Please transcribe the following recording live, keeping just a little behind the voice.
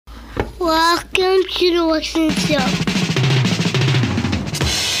Welcome to the Western Show.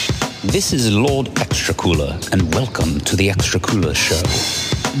 This is Lord Extra Cooler, and welcome to the Extra Cooler Show.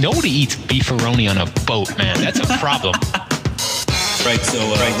 Nobody eats beefaroni on a boat, man. That's a problem. What's in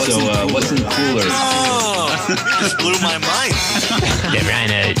the cooler? Oh, just blew my mind.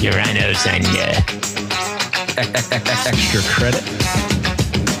 Your rhinos and Extra credit.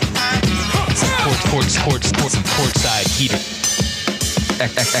 Some portside heater.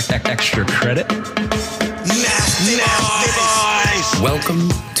 Extra credit. Nasty boys. Welcome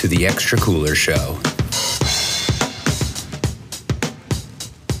to the Extra Cooler Show.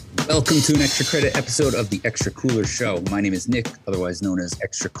 Welcome to an Extra Credit episode of the Extra Cooler Show. My name is Nick, otherwise known as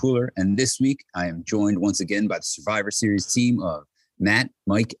Extra Cooler, and this week I am joined once again by the Survivor Series team of Matt,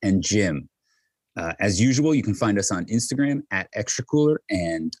 Mike, and Jim. As usual, you can find us on Instagram at Extra Cooler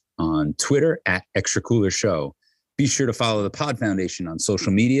and on Twitter at Extra Cooler Show. Be sure to follow the Pod Foundation on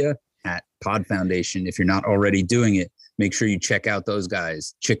social media at Pod Foundation. If you're not already doing it, make sure you check out those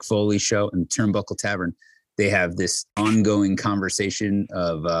guys, Chick Foley Show and Turnbuckle Tavern. They have this ongoing conversation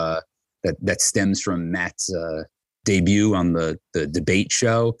of that stems from Matt's debut on the debate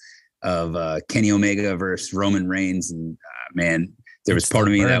show of Kenny Omega versus Roman Reigns. And man, there was part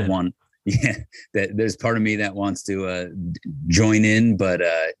of me that there's part of me that wants to join in, but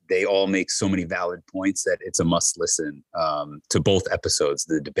they all make so many valid points that it's a must listen to both episodes.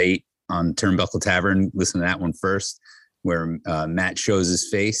 The debate on Turnbuckle Tavern, listen to that one first, where Matt shows his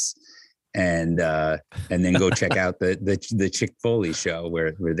face. And then go check out the Chick Foley show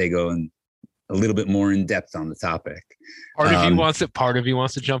where they go in a little bit more in depth on the topic. Part of you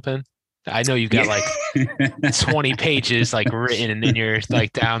wants to jump in. I know you've got like 20 pages like written, and then you're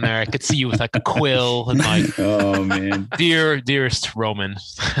like down there. I could see you with like a quill and like, oh man, dearest Roman.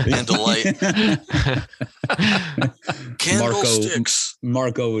 Candlelight. Candlesticks.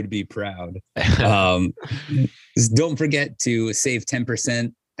 Marco would be proud. Don't forget to save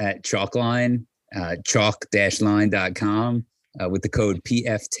 10% at Chalkline, chalk-line.com with the code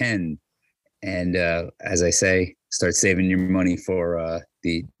PF10. And as I say, start saving your money for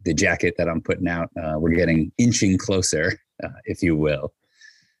the jacket that I'm putting out. We're getting inching closer, if you will.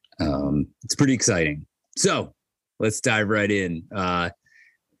 It's pretty exciting. So let's dive right in.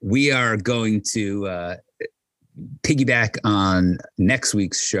 We are going to piggyback on next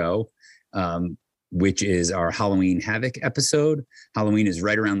week's show, which is our Halloween Havoc episode. Halloween is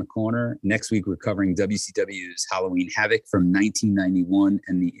right around the corner. Next week, we're covering WCW's Halloween Havoc from 1991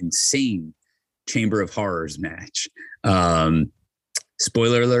 and the insane Chamber of Horrors match.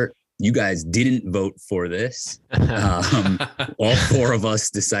 Spoiler alert, you guys didn't vote for this. All four of us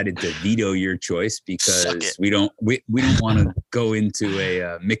decided to veto your choice because we don't want to go into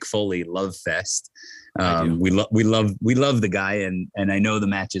a Mick Foley love fest. We love the guy, and I know the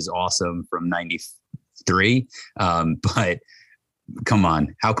match is awesome from 93. But come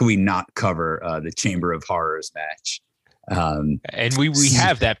on, how can we not cover the Chamber of Horrors match? And we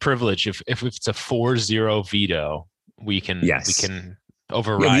have that privilege. If it's a 4-0 veto, we can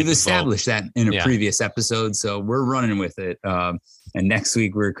override. Yeah, we've established that in a previous episode, so we're running with it. And next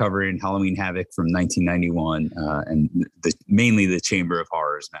week we're covering Halloween Havoc from 1991, and mainly the Chamber of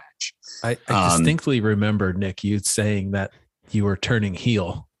Horrors match. I distinctly remember, Nick, you saying that you were turning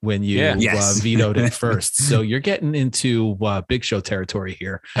heel when you vetoed it first. So you're getting into Big Show territory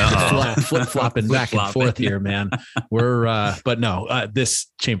here. Flip-flopping back and forth here, man. We're, but no, this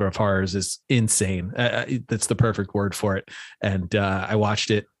Chamber of Horrors is insane. That's the perfect word for it. And I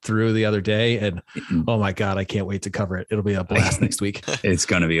watched it through the other day, and oh my God, I can't wait to cover it. It'll be a blast next week. It's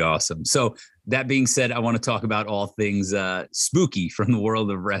going to be awesome. So that being said, I want to talk about all things spooky from the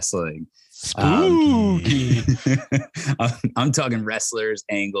world of wrestling. Spooky. I'm talking wrestlers,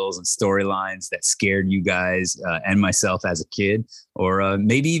 angles, and storylines that scared you guys and myself as a kid, or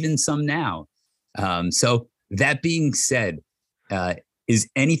maybe even some now. So that being said, is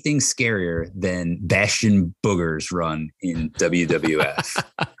anything scarier than Bastion Booger's run in WWF?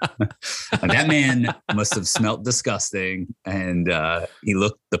 That man must have smelt disgusting, and he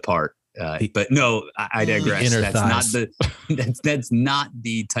looked the part. But no, I digress. That's not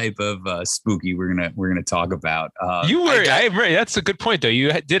the type of spooky we're gonna talk about. That's a good point though.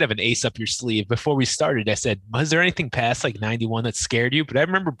 You did have an ace up your sleeve. Before we started, I said, was there anything past like 91 that scared you? But I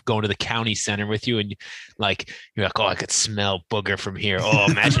remember going to the county center with you, and you're like, oh, I could smell Booger from here. Oh,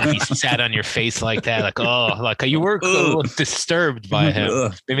 imagine if he sat on your face like that. Like, oh, like you were a little disturbed by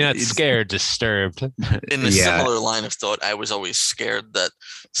him. Maybe not scared, disturbed. In a similar line of thought, I was always scared that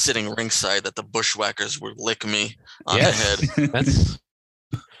sitting ringside that the bushwhackers would lick me on the head.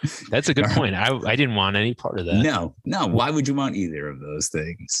 That's a good point. I didn't want any part of that. No. Why would you want either of those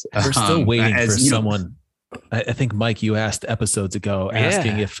things? We're still waiting for someone. I think, Mike, you asked episodes ago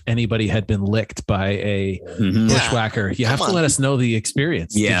asking if anybody had been licked by a bushwhacker. You have to let us know the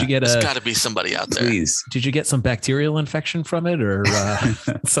experience. Yeah. Did you get There's got to be somebody out there. Please. Did you get some bacterial infection from it or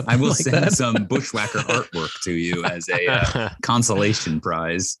something I will like send that? some bushwhacker artwork to you as a consolation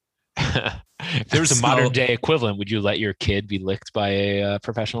prize. If there was a modern day equivalent, would you let your kid be licked by a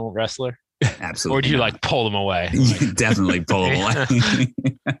professional wrestler? Absolutely. Or do you like pull them away? You definitely pull them away.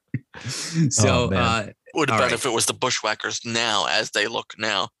 So, would have been if it was the bushwhackers now as they look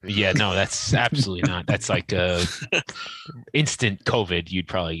now. Yeah, no, that's absolutely not. That's like instant COVID you'd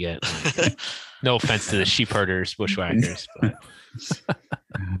probably get. No offense to the sheep herders, bushwhackers. But.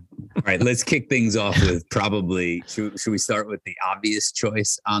 All right, let's kick things off with probably, should we start with the obvious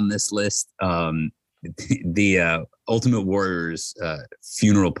choice on this list? The Ultimate Warrior's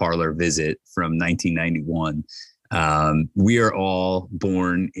funeral parlor visit from 1991. We are all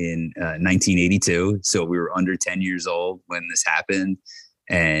born in 1982, so we were under 10 years old when this happened.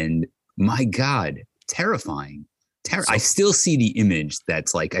 And my God, terrifying. I still see the image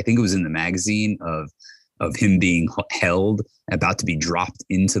that's like, I think it was in the magazine of him being held, about to be dropped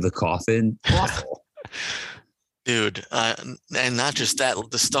into the coffin. Awful. Dude, and not just that,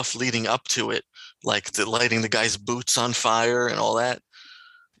 the stuff leading up to it, like the lighting the guy's boots on fire and all that.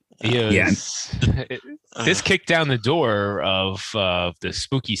 This kicked down the door of the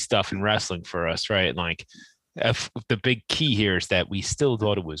spooky stuff in wrestling for us, right? Like, the big key here is that we still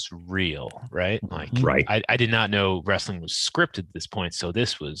thought it was real, right? Like, right. I did not know wrestling was scripted at this point, so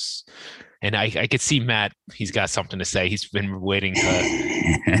this was, and I could see Matt. He's got something to say. He's been waiting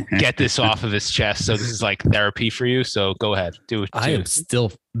to get this off of his chest. So this is like therapy for you. So go ahead, do it. I am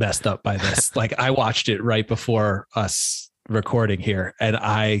still messed up by this. Like, I watched it right before us recording here, and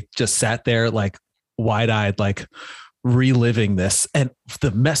I just sat there like wide-eyed, like reliving this. And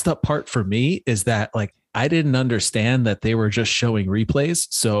the messed up part for me is that, like, I didn't understand that they were just showing replays.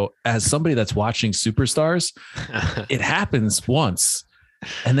 So as somebody that's watching Superstars, it happens once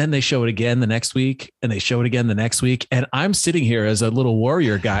and then they show it again the next week and they show it again the next week. And I'm sitting here as a little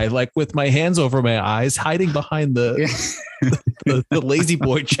warrior guy, like with my hands over my eyes, hiding behind the lazy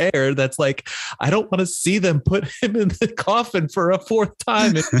boy chair. That's like, I don't want to see them put him in the coffin for a fourth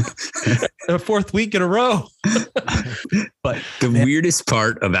time, a fourth week in a row. But the weirdest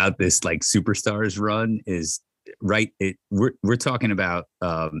part about this, like, Superstars run is we're talking about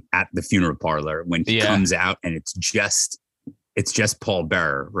at the funeral parlor when he comes out and it's just Paul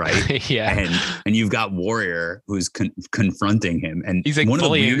Bearer, right? Yeah. And you've got Warrior who's confronting him. And he's like one of the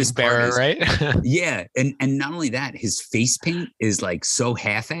bullying weirdest Bearer, right? Yeah. And not only that, his face paint is like so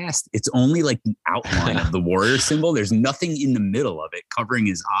half-assed. It's only like the outline of the Warrior symbol. There's nothing in the middle of it covering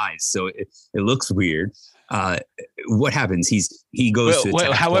his eyes. So it looks weird. What happens? He goes to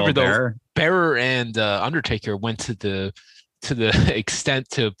attack however, Paul Bearer and Undertaker went to the extent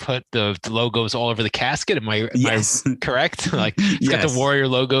to put the logos all over the casket. Am I correct? Like, it's got the Warrior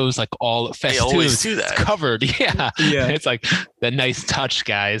logos, like all festoons. They always do that. Covered. Yeah. It's like the nice touch,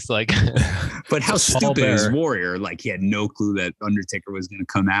 guys. Like, but how stupid is Warrior? Like, he had no clue that Undertaker was going to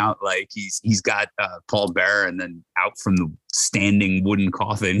come out. Like, he's got Paul Bearer, and then out from the standing wooden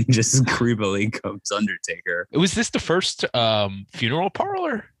coffin, just creepily comes Undertaker. Was this the first funeral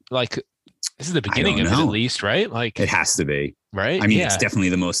parlor? Like, this is the beginning of it, at least, right? Like, it has to be, right? I mean, it's definitely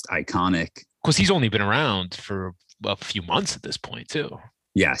the most iconic. Because he's only been around for a few months at this point, too.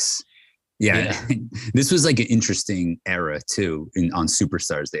 Yes. Yeah. This was like an interesting era, too, on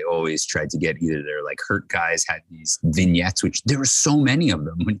Superstars. They always tried to get either their like hurt guys had these vignettes, which there were so many of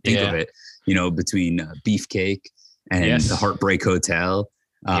them when you think of it, you know, between Beefcake and the Heartbreak Hotel.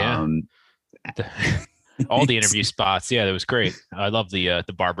 All the interview spots. Yeah, that was great. I love the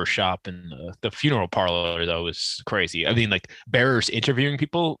barber shop, and the funeral parlor, though, was crazy. I mean, like, Bearer's interviewing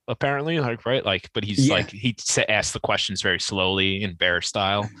people, apparently, like, right? Like, but he's like, he asks the questions very slowly in Bearer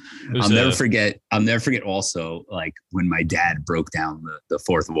style. I'll never forget also, like, when my dad broke down the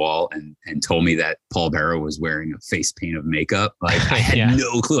fourth wall and told me that Paul Bearer was wearing a face paint of makeup. Like, I had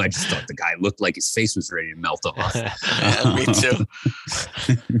no clue. I just thought the guy looked like his face was ready to melt off. Me too.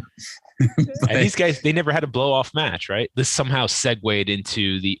 And these guys, they never had a blow-off match, right? This somehow segued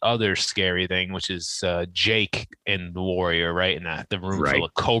into the other scary thing, which is Jake and the Warrior, right? In the room full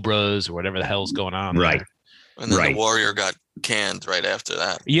of cobras or whatever the hell's going on. Right. There. And then the Warrior got canned right after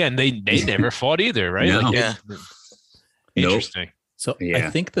that. Yeah, and they never fought either, right? No. Like, interesting. So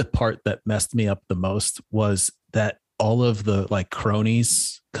I think the part that messed me up the most was that all of the like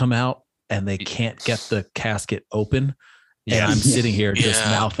cronies come out and they can't get the casket open. and I'm sitting here just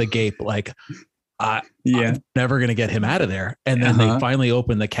mouth agape, like I'm never gonna get him out of there. And then they finally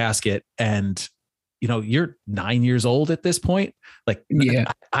open the casket, and you're 9 years old at this point. Like,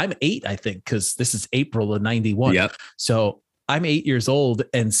 I'm 8, I think, because this is April of 91. Yep. So I'm 8 years old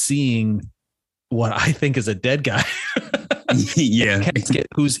and seeing what I think is a dead guy. Casket,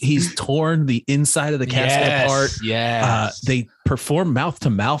 he's torn the inside of the casket apart. Yeah. They perform mouth to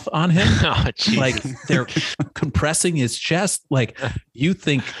mouth on him. Like they're compressing his chest. Like, you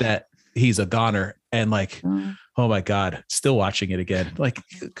think that he's a goner, and like, oh my God, still watching it again. Like,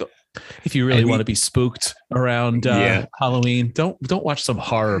 if you really want to be spooked around Halloween, don't watch some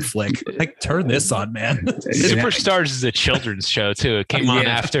horror flick. Like, turn this on, man. Superstars is a children's show too. It came on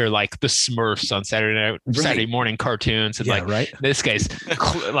after like the Smurfs on Saturday morning cartoons, and this guy's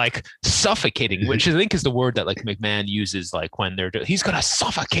like suffocating, which I think is the word that like McMahon uses, like when he's gonna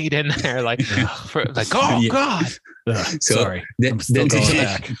suffocate in there, like God. Sorry, then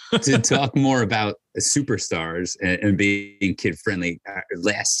to talk more about superstars and being kid friendly.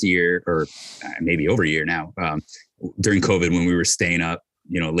 Last year, or maybe over a year now, during COVID, when we were staying up,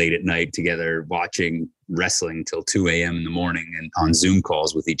 late at night together, watching wrestling till 2 a.m. in the morning and on Zoom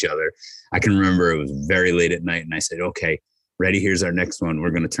calls with each other. I can remember it was very late at night, and I said, "Okay, ready? Here's our next one.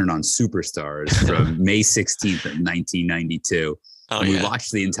 We're going to turn on Superstars from May 16th of 1992." We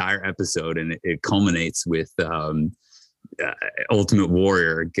watched the entire episode, and it culminates with Ultimate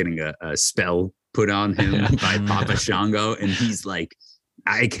Warrior getting a spell put on him by Papa Shango. And he's like,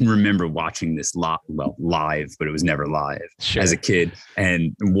 I can remember watching this live, but it was never live as a kid.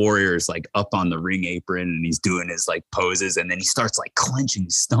 And Warrior's like up on the ring apron, and he's doing his like poses, and then he starts like clenching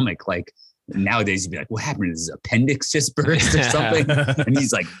his stomach. Like, nowadays you'd be like, what happened? His appendix just burst or something? And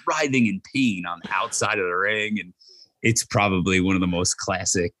he's like writhing in pain on the outside of the ring. And it's probably one of the most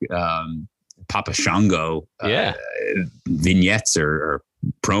classic Papa Shango vignettes or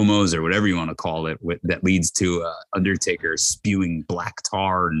promos or whatever you want to call it, that leads to Undertaker spewing black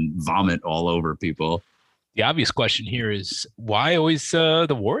tar and vomit all over people. The obvious question here is, why always the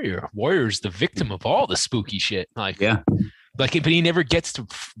Warrior? Warrior's the victim of all the spooky shit. But he never gets to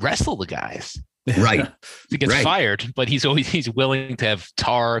wrestle the guys. Right. He gets fired, but he's willing to have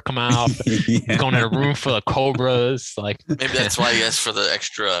tar come out, going in a room full of cobras. Like, maybe that's why he asked for the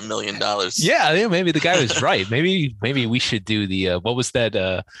extra $1 million. Yeah, maybe the guy was right. Maybe we should do the what was that?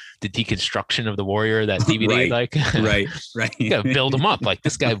 The deconstruction of the Warrior, that DVD. Right. You gotta build him up. Like,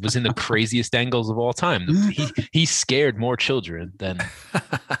 this guy was in the craziest angles of all time. He scared more children than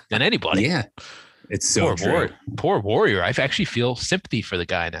anybody. Yeah, it's so true. Poor Warrior. I actually feel sympathy for the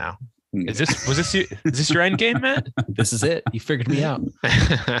guy now. Is this your end game, Matt? This is it. You figured me out.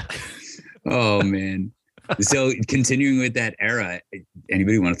 Oh man. So continuing with that era,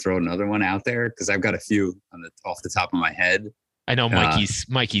 anybody want to throw another one out there? Because I've got a few off the top of my head. I know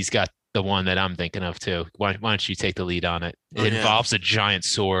Mikey's got the one that I'm thinking of too. Why don't you take the lead on it? It involves a giant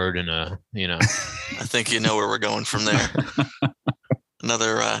sword and I think you know where we're going from there.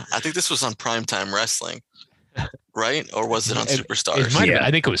 Another, I think this was on Primetime Wrestling. Right? Or was it on Superstars?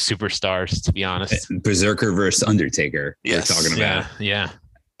 I think it was Superstars, to be honest. Berserker versus Undertaker. Yes. We're talking about. Yeah.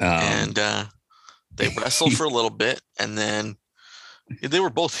 And they wrestled for a little bit, and then they were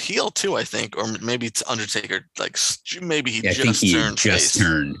both heel too, I think, or maybe it's Undertaker. Like, maybe he just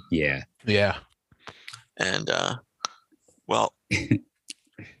turned. Yeah. And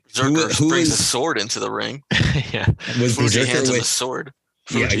Berserker brings a sword into the ring. Was Fuji Berserker hands him a sword.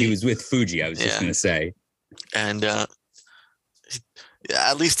 Yeah, he was with Fuji. I was just gonna say. And at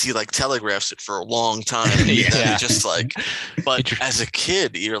least he like telegraphs it for a long time. Just like, but as a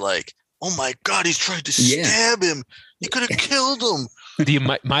kid, you're like, oh my God, he's trying to stab him. He could have killed him.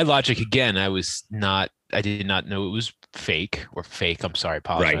 My logic again, I did not know it was fake. I'm sorry,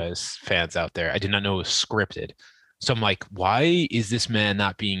 apologize, fans out there. I did not know it was scripted. So I'm like, why is this man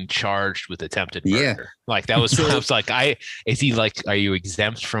not being charged with attempted murder? Yeah. Like, that was, I was like, is he like, are you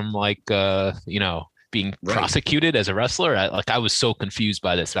exempt from like, being prosecuted as a wrestler? I was so confused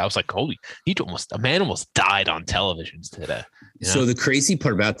by this. I was like, a man almost died on television today. So the crazy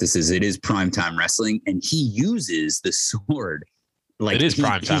part about this is it is primetime wrestling, and he uses the sword. Like, it is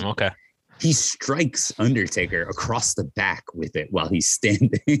primetime. Okay. He strikes Undertaker across the back with it while he's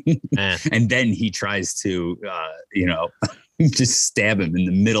standing. And then he tries to, just stab him in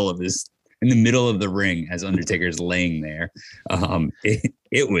the middle of the ring as Undertaker's laying there.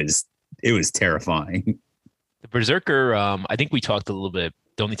 It was terrifying. The Berserker, I think we talked a little bit.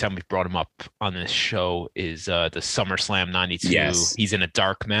 The only time we brought him up on this show is the SummerSlam 92. Yes. He's in a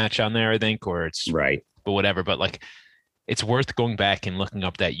dark match on there, I think, or it's right. But whatever. But like, it's worth going back and looking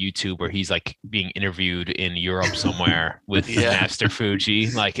up that YouTube where he's like being interviewed in Europe somewhere with Master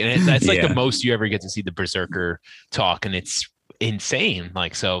Fuji. Like, and that's like the most you ever get to see the Berserker talk, and it's insane.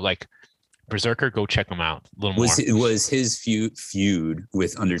 Like, so like Berserker, go check him out a little more. Was his feud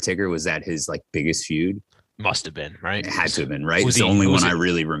with Undertaker, was that his like biggest feud? Must have been, right? It had to have been, right? It's the only one I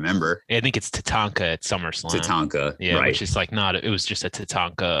really remember. I think it's Tatanka at SummerSlam. Tatanka, yeah, right. Which is like it was just a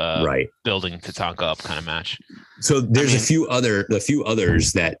Tatanka, right, building Tatanka up kind of match. So there's a few others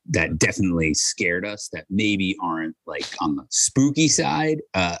that definitely scared us that maybe aren't like on the spooky side.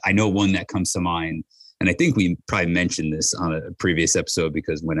 I know one that comes to mind, and I think we probably mentioned this on a previous episode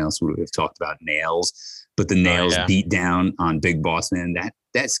because when else would we have talked about Nails? But the Nails beat down on Big Boss Man,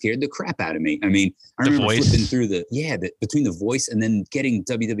 that scared the crap out of me. I mean, I remember flipping through between the voice and then getting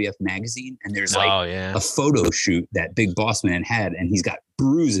WWF magazine, and there's a photo shoot that Big Boss Man had, and he's got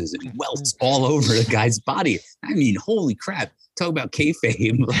bruises and welts all over the guy's body. I mean, holy crap. Talk about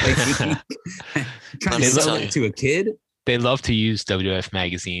kayfabe. Like, trying to sell it to a kid. They love to use WWF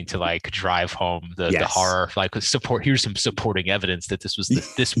magazine to like drive home the horror, like support. Here's some supporting evidence that this was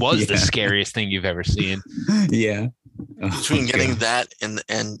the scariest thing you've ever seen. Yeah. Between getting that and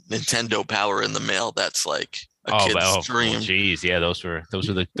Nintendo Power in the mail, that's like a kid's dream. Geez, yeah, those were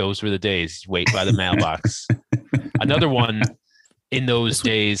the days. Wait by the mailbox. Another one. In those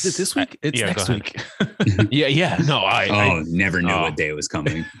days, this week, it's next week. No, I never knew what day it was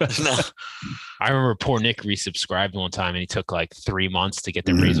coming. No. I remember poor Nick resubscribed one time, and he took like 3 months to get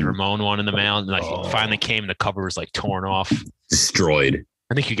the Razor Ramon one in the mail, and like it finally came. The cover was like torn off, destroyed.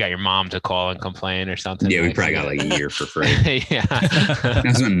 I think you got your mom to call and complain or something. Yeah, we probably got like a year for free. Yeah.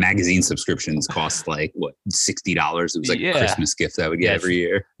 That's when magazine subscriptions cost like what, $60. It was like a Christmas gift I would get every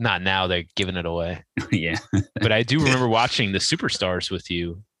year. Not now, they're giving it away. Yeah. But I do remember watching the Superstars with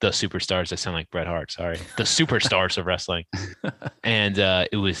you. The Superstars, I sound like Bret Hart, sorry. The Superstars of wrestling. And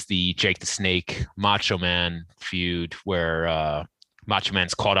it was the Jake the Snake Macho Man feud where Macho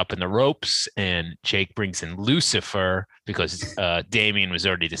Man's caught up in the ropes and Jake brings in Lucifer because Damien was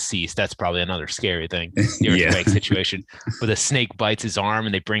already deceased. That's probably another scary thing. The earthquake situation. But the snake bites his arm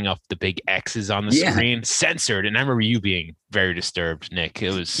and they bring up the big X's on the screen, censored. And I remember you being very disturbed, Nick.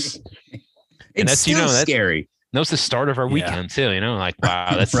 It was that's scary. That was the start of our weekend too, like,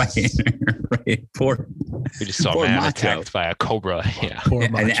 wow, that's right. Poor. We just saw a man attacked by a cobra. Yeah.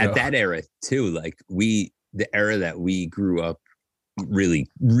 And at that era too, like the era that we grew up really,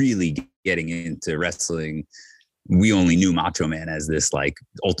 really getting into wrestling, we only knew Macho Man as this like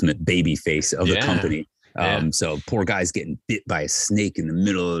ultimate baby face of the company. So poor guy's getting bit by a snake in the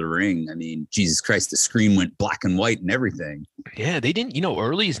middle of the ring. I mean, Jesus Christ, the screen went black and white and everything. Yeah, they didn't,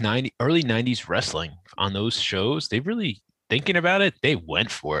 early 90s wrestling on those shows, they really, thinking about it, they went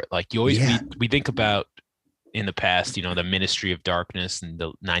for it. Like you always, we think about in the past, the Ministry of Darkness and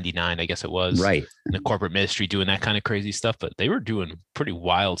the 99, I guess it was, right? And the corporate ministry doing that kind of crazy stuff, but they were doing pretty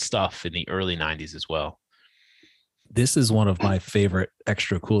wild stuff in the early 90s as well. This is one of my favorite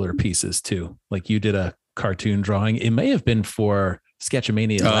Extra Cooler pieces too. Like you did a cartoon drawing. It may have been for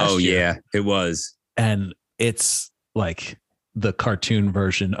Sketchamania last year. Yeah, it was. And it's like the cartoon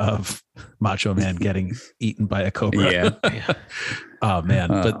version of Macho Man getting eaten by a cobra. Yeah. Oh man.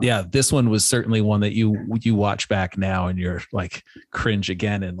 But yeah, this one was certainly one that you watch back now and you're like cringe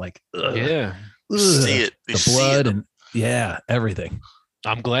again and like, see it. The blood and everything.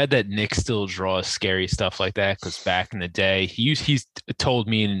 I'm glad that Nick still draws scary stuff like that, because back in the day, he's told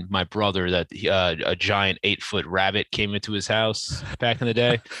me and my brother that a giant 8-foot rabbit came into his house back in the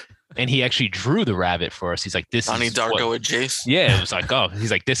day, and he actually drew the rabbit for us. He's like, "This Donnie is Darko and Jace." Yeah, it was like,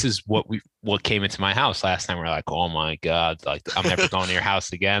 he's like, "This is what came into my house last time." We're like, "Oh my god! Like, I'm never going to your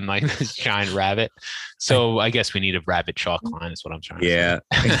house again." Like this giant rabbit. So I guess we need a rabbit chalk line. Is what I'm trying to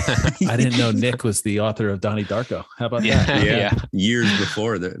say. I didn't know Nick was the author of Donnie Darko. How about that? Yeah. Years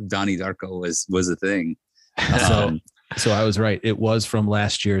before the Donnie Darko was a thing. So I was right. It was from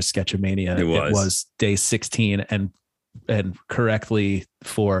last year's Sketchamania. It was day 16 and correctly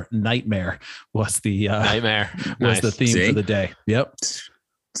for Nightmare was the the theme for the day. Yep.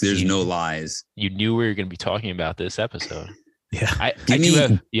 There's no lies. You knew we were going to be talking about this episode. Yeah.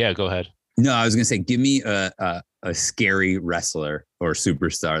 Go ahead. No, I was going to say, give me a scary wrestler or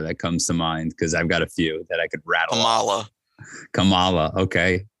superstar that comes to mind, because I've got a few that I could rattle. Kamala.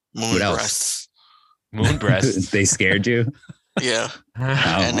 Okay. Moon breasts. Moon breasts. They scared you? Yeah.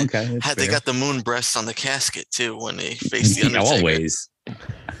 Okay. They got the moon breasts on the casket too when they faced the Undertaker.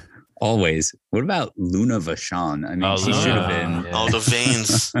 Always. What about Luna Vachon? I mean, she should have been. Yeah. The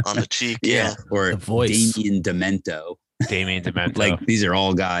veins on the cheek. Yeah. Or the voice. Damien Demento. Like, these are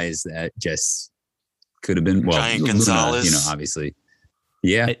all guys that just could have been. Well, Giant Gonzalez. Luna, obviously.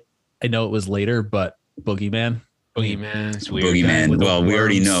 Yeah. I know it was later, but Boogeyman. Boogeyman's weird. Boogeyman. Well, we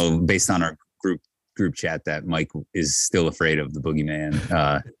already know based on our group chat that Mike is still afraid of the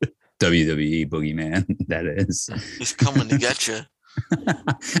Boogeyman. WWE Boogeyman, that is. He's coming to get you.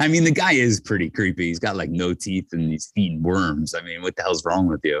 I mean, the guy is pretty creepy. He's got like no teeth and he's feeding worms. I mean, what the hell's wrong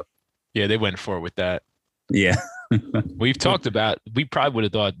with you? Yeah, they went for it with that. Yeah. We've talked about, we probably would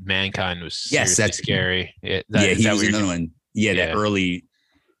have thought Mankind was seriously scary. He was another one. Yeah,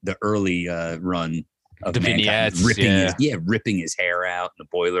 the early run of the Mankind, vignettes, ripping his hair out in the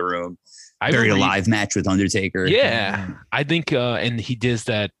boiler room. Buried Alive match with Undertaker. Yeah, I think, and he does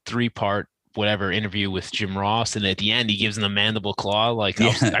that 3-part whatever interview with Jim Ross, and at the end he gives him the mandible claw. Like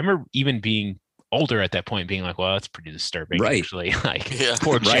I remember even being older at that point, being like, "Well, that's pretty disturbing." Right. Actually, like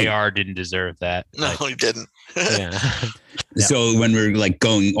poor JR didn't deserve that. No, he didn't. Yeah. So when we're like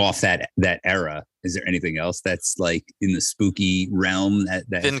going off that era, is there anything else that's like in the spooky realm that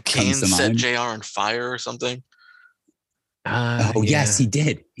didn't Kane set JR on fire or something? Yes, he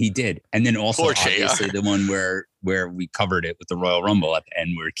did. And then also obviously the one where we covered it with the Royal Rumble at the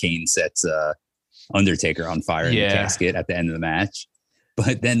end, where Kane sets Undertaker on fire in the casket at the end of the match.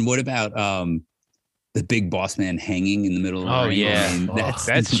 But then what about the big boss man hanging in the middle of the ring? Yeah. I mean,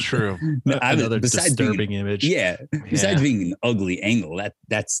 that's true. Another disturbing image. Yeah. Besides being an ugly angle,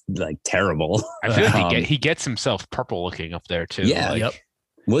 that's like terrible. I feel like he gets himself purple looking up there too. Yeah. Like,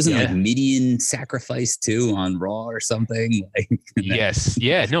 Wasn't like Midian sacrifice too on Raw or something? Yes.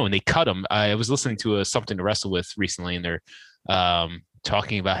 Yeah. No, and they cut him. I was listening to something to wrestle with recently, and they're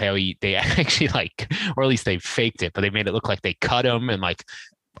talking about how they actually or at least they faked it, but they made it look like they cut him, and like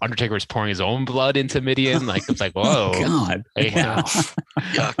Undertaker was pouring his own blood into Midian. Like it's like, whoa, God, yuck.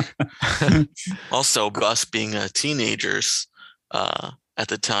 Also, us being teenagers at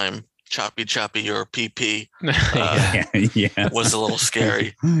the time. Choppy or PP was a little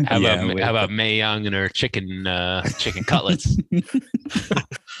scary. How about Mae Young and her chicken cutlets?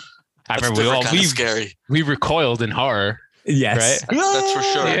 I remember scary. We recoiled in horror. Yes, right? That's for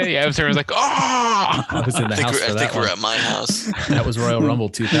sure. Yeah. Everyone was like, "Oh!" I was in the house. I think we're at my house. That was Royal Rumble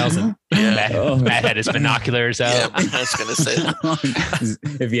 2000. Yeah, Matt had his binoculars out. Yeah, I was gonna say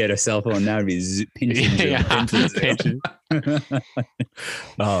that. If you had a cell phone now, it'd be pinching.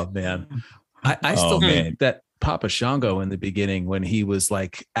 Oh man, I still think that Papa Shango in the beginning, when he was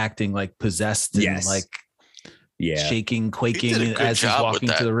like acting like possessed and shaking, quaking as he's walking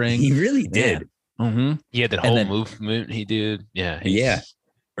to the ring, he really did. Mm-hmm. Yeah, that whole movement he did. Yeah.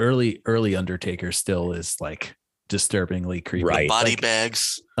 Early Undertaker still is like disturbingly creepy. Right. Body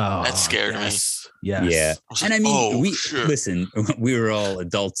bags. Oh, that scared me. Yes. Yeah. And I mean, listen, we were all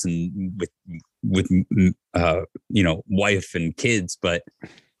adults and with wife and kids, but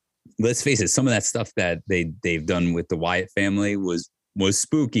let's face it, some of that stuff that they've done with the Wyatt family was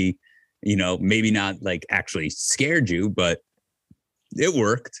spooky. Maybe not like actually scared you, but it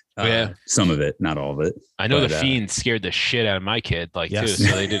worked. Some of it, not all of it. I know the Fiend scared the shit out of my kid, too.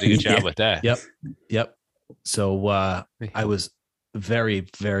 So they did a good job with that. Yep. So I was very,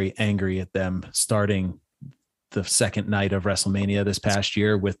 very angry at them starting the second night of WrestleMania this past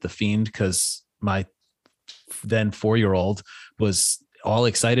year with the Fiend, because my then 4-year-old was all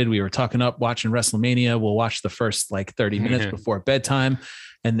excited. We were tucking up watching WrestleMania. We'll watch the first 30 minutes before bedtime.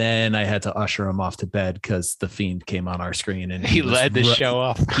 And then I had to usher him off to bed because the Fiend came on our screen and he led the show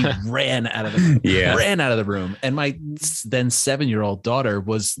off. He ran out of the room. And my then 7-year-old daughter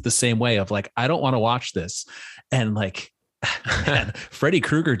was the same way of I don't want to watch this. And man, Freddy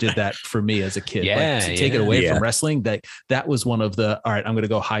Krueger did that for me as a kid. To take it away from wrestling, that was one of the, all right, I'm going to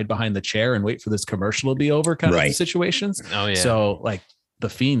go hide behind the chair and wait for this commercial to be over kind of situations. Oh yeah. So the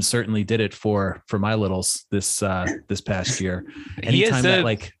Fiend certainly did it for my littles this past year. Anytime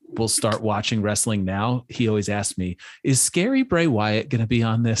that we'll start watching wrestling now, he always asks me, is Scary Bray Wyatt going to be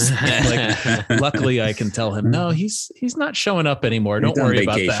on this? Luckily I can tell him, no, he's not showing up anymore. Don't worry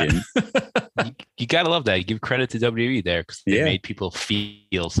about that. You got to love that. You give credit to WWE there, because they made people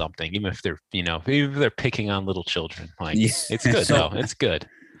feel something, even if they're, even if they're picking on little children. It's good. It's good.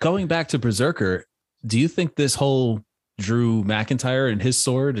 Going back to Berserker, do you think this whole Drew McIntyre and his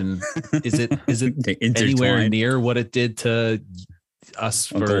sword, and is it anywhere near what it did to us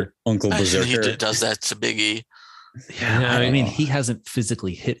for Uncle Berserker? He does that to Big E. Yeah, I mean, he hasn't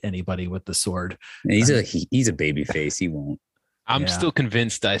physically hit anybody with the sword. He's a baby face. He won't. I'm still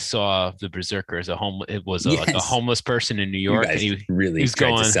convinced I saw the Berserker as a homeless person in New York. And he was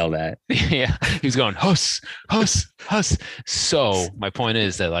going to sell that. Yeah, he was going huss. So my point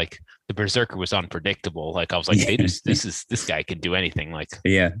is that the Berserker was unpredictable. Like I was like, hey, this guy can do anything. Like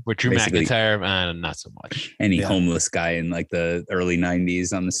with Drew McIntyre, not so much. Any homeless guy in like the early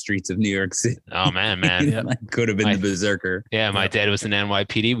 90s on the streets of New York City. Oh man. Like, could have been the Berserker. Yeah, my dad was in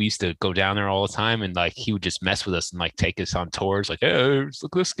NYPD. We used to go down there all the time, and like he would just mess with us and like take us on tours. Like, hey,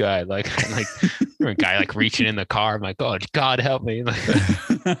 look at this guy. Like a guy like reaching in the car. I'm like, oh, God help me.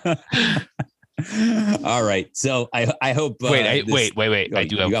 All right, so I hope. Wait! I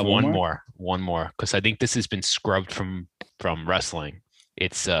do have one more because I think this has been scrubbed from wrestling.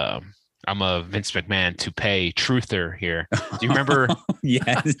 It's I'm a Vince McMahon toupee truther here. Do you remember?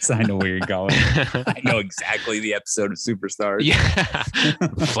 Yes, I know where you're going. I know exactly the episode of Superstars. Yeah,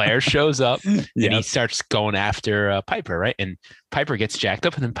 Flair shows up and he starts going after Piper, right? And Piper gets jacked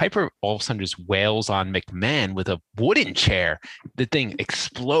up, and then Piper all of a sudden just wails on McMahon with a wooden chair. The thing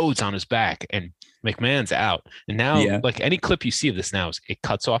explodes on his back, and McMahon's out. And now, like any clip you see of this now, it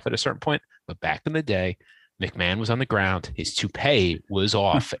cuts off at a certain point. But back in the day, McMahon was on the ground, his toupee was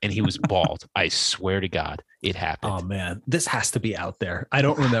off, and he was bald. I swear to God, it happened. Oh man, this has to be out there. I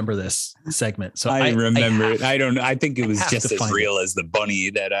don't remember this segment, so I remember it. I don't know. I think it was just as real as the bunny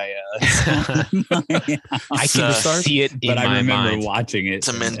that I I can see it, but I remember mind. Watching it. It's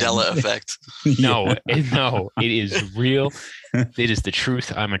a Mandela effect. No, it is real. It is the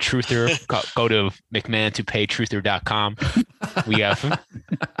truth. I'm a truther. Go to McMahonToupeeTruther.com. We have.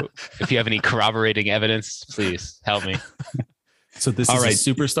 If you have any corroborating evidence, please help me. So this is right.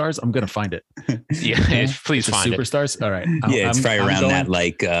 Superstars. I'm gonna find it. Yeah, please find Superstars. All right. It's probably around that.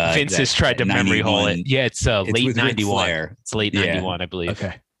 Like Vince has tried to memory hole it. Yeah, it's late 91. It's late 91, I believe.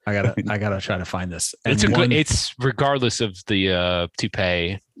 Okay. I gotta try to find this. And it's regardless of the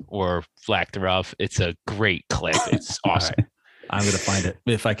toupee or lack thereof. It's a great clip. It's awesome. Right. I'm gonna find it.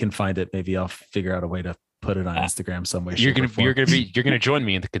 If I can find it, maybe I'll figure out a way to put it on Instagram some way. You're gonna join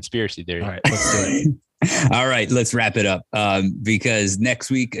me in the conspiracy theory. All right, let's do it. All right, let's wrap it up. Because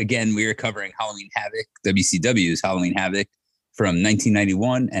next week again we are covering Halloween Havoc, WCW's Halloween Havoc from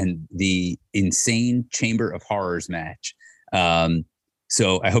 1991, and the Insane Chamber of Horrors match.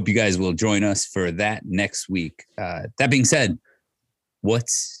 So I hope you guys will join us for that next week. That being said,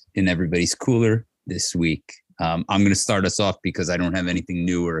 what's in everybody's cooler this week? I'm going to start us off because I don't have anything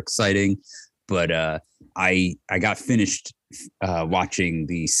new or exciting, but I got finished watching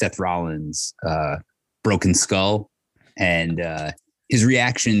the Seth Rollins Broken Skull, and his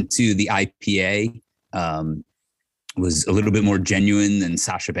reaction to the IPA was a little bit more genuine than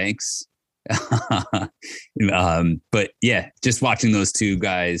Sasha Banks. But yeah, just watching those two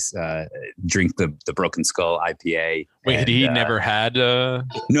guys drink the Broken Skull IPA. Wait, had he never had? No,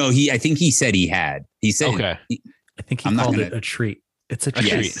 I think he said he had. He said, okay. I think he called it a treat. It's a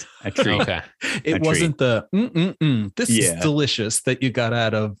treat. Yes, a treat. Okay. It wasn't the this is delicious that you got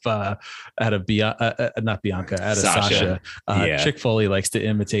out of not Bianca, out of Sasha. Chick Foley likes to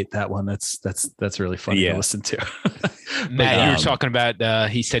imitate that one. That's really funny to listen to. Matt, you were talking about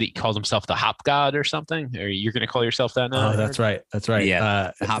he said he called himself the Hop God or something. Or you're going to call yourself that now? Oh, that's right. That's right.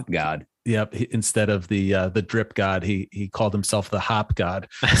 Yeah, the Hop God. Yep. Instead of the drip god, he called himself the hop god.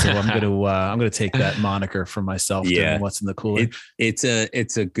 So I'm gonna take that moniker for myself. Yeah. What's in the cooler? It's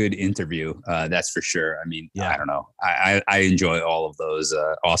a good interview. That's for sure. I mean, I don't know. I enjoy all of those.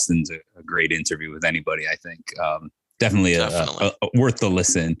 Austin's a great interview with anybody. I think definitely. Worth the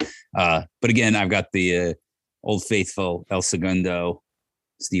listen. But again, I've got the Old Faithful El Segundo,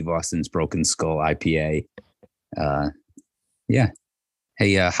 Steve Austin's Broken Skull IPA. Yeah.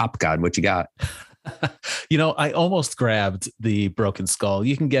 Hey, Hop God, what you got? I almost grabbed the Broken Skull.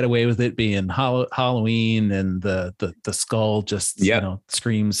 You can get away with it being Halloween, and the skull just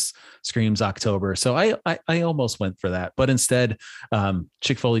screams October. So I almost went for that, but instead,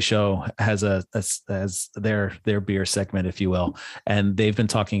 Chick Foley Show has as their beer segment, if you will, and they've been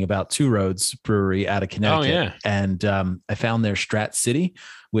talking about Two Roads Brewery out of Connecticut. Oh, yeah. And I found their Strat City,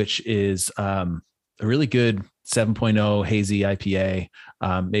 which is a really good 7.0 hazy IPA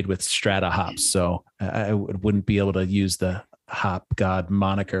made with Strata hops. So I wouldn't be able to use the Hop God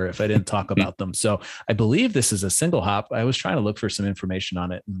moniker if I didn't talk about them. So I believe this is a single hop. I was trying to look for some information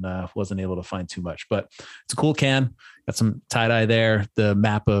on it and wasn't able to find too much, but it's a cool can. Got some tie-dye there, the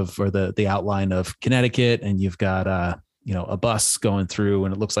map the outline of Connecticut, and you've got a bus going through,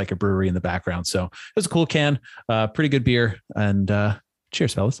 and it looks like a brewery in the background. So it was a cool can, pretty good beer, and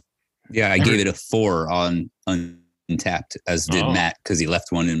cheers, fellas. Yeah, I gave it a 4 on Untapped, as did Matt, because he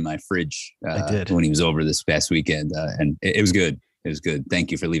left one in my fridge when he was over this past weekend, and it was good. It was good.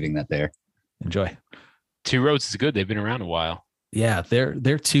 Thank you for leaving that there. Enjoy. Two Roads is good. They've been around a while. Yeah,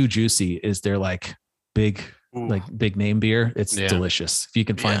 they're too juicy. Is their like big like big name beer. It's delicious. If you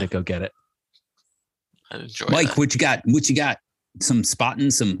can find it, go get it. I enjoy Mike, that. what you got? What you got? Some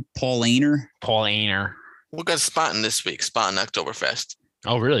spotting, some Paul Ainer. We got spotting this week. Spotting Oktoberfest.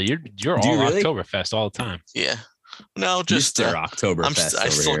 Oh, really? You're all really? Oktoberfest all the time. Yeah. No, just Oktoberfest. I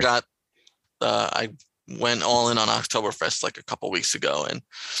still got. I went all in on Oktoberfest like a couple weeks ago, and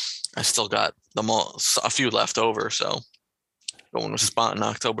I still got a few left over. So going to spotting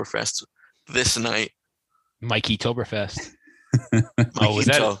Oktoberfest this night. Mikey Toberfest. Oh, was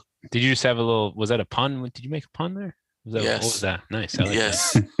that? Did you just have a little? Was that a pun? Did you make a pun there? Yes. What was that? Nice. Like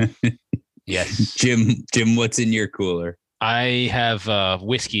yes. That. Yes. Jim, what's in your cooler? I have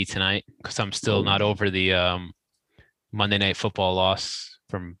whiskey tonight because I'm still not over the Monday Night Football loss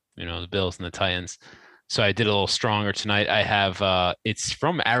from the Bills and the Titans. So I did a little stronger tonight. I have it's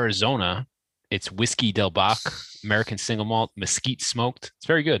from Arizona. It's Whiskey Del Bach, American single malt, mesquite smoked. It's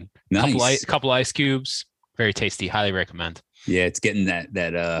very good. Nice. Couple ice cubes. Very tasty. Highly recommend. Yeah, it's getting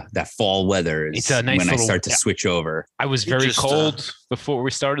that fall weather. It's a nice when I start to switch over. I was very cold before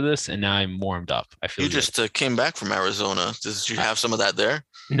we started this, and now I'm warmed up. I feel you just came back from Arizona. Did you have some of that there?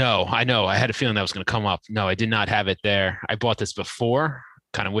 No, I know. I had a feeling that was going to come up. No, I did not have it there. I bought this before.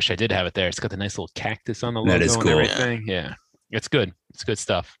 Kind of wish I did have it there. It's got the nice little cactus on the logo. That is cool. And everything. Yeah, it's good. It's good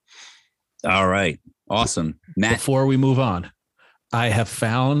stuff. All right, awesome, Matt. Before we move on, I have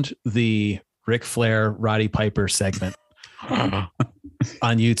found the Ric Flair Roddy Piper segment on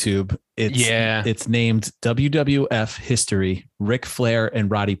YouTube. It's named WWF History, Ric Flair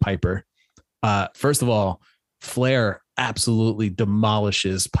and Roddy Piper. First of all, Flair absolutely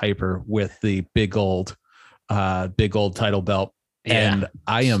demolishes Piper with the big old title belt. Yeah. And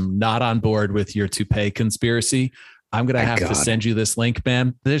I am not on board with your toupee conspiracy. I'm going to have to send you this link,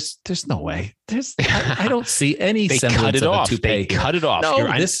 man. There's no way. I don't see any semblance of a toupee. They cut it off.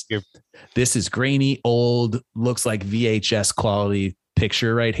 No, this is grainy, old, looks like VHS quality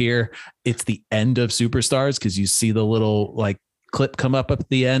picture right here. It's the end of Superstars because you see the little like clip come up at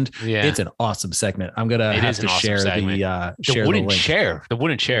the end. Yeah. It's an awesome segment. I'm going to have to share the wooden chair. The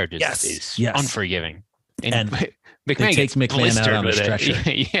wooden chair is unforgiving. And McMahon takes McMahon out on the stretcher.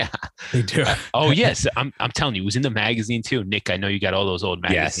 Yeah, they do. Oh yes, I'm telling you, it was in the magazine too. Nick, I know you got all those old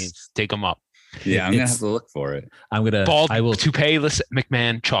magazines. Yes. Take them up. Yeah, I'm gonna have to look for it. I will toupee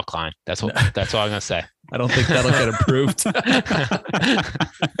McMahon chalk line. That's all I'm gonna say. I don't think that'll get approved.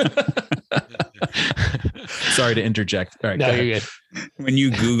 Sorry to interject. All right, no, you're good. When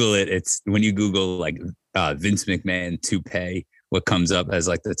you Google it, when you Google like Vince McMahon toupee, what comes up as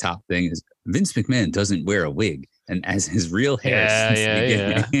like the top thing is Vince McMahon doesn't wear a wig, and as his real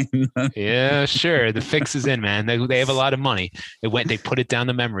hair. Yeah, sure. The fix is in, man. They have a lot of money. They put it down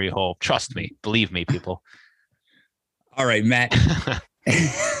the memory hole. Trust me, believe me, people. All right, Matt.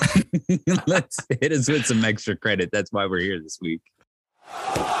 Let's hit us with some extra credit. That's why we're here this week.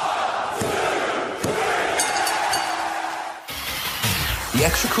 The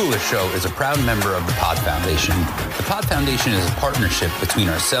Extra Cooler Show is a proud member of the Pod Foundation. The Pod Foundation is a partnership between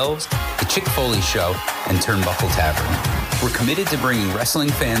ourselves, The Chick Foley Show, and Turnbuckle Tavern. We're committed to bringing wrestling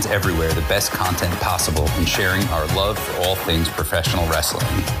fans everywhere the best content possible and sharing our love for all things professional wrestling.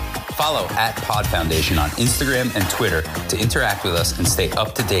 Follow @Pod Foundation on Instagram and Twitter to interact with us and stay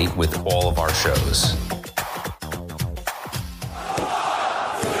up to date with all of our shows.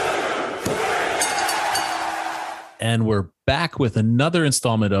 And we're back with another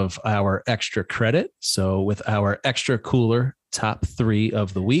installment of our extra credit. So with our extra cooler top 3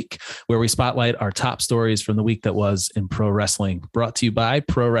 of the week, where we spotlight our top stories from the week that was in pro wrestling, brought to you by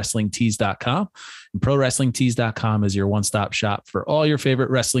ProWrestlingTees.com. And ProWrestlingTees.com is your one-stop shop for all your favorite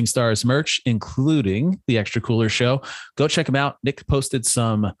wrestling stars merch, including the Extra Cooler Show. Go check them out. Nick posted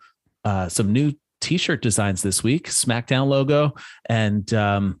some new t-shirt designs this week, SmackDown logo. And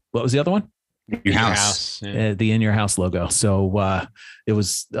what was the other one? Your house. Yeah. The In Your House logo. So it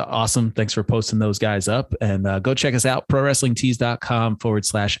was awesome. Thanks for posting those guys up, and go check us out.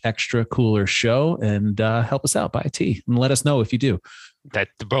 ProWrestlingTees.com/extra cooler show, and help us out. Buy a tee and let us know if you do. They're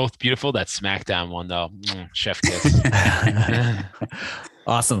both beautiful. That SmackDown one though, chef kiss.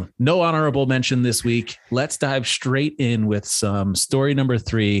 Awesome. No honorable mention this week. Let's dive straight in with some story number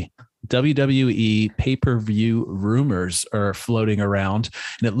 3. WWE pay-per-view rumors are floating around,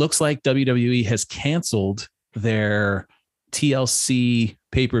 and it looks like WWE has canceled their TLC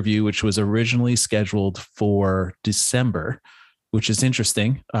pay-per-view, which was originally scheduled for December, which is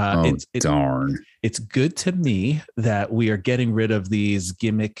interesting. Darn. It's good to me that we are getting rid of these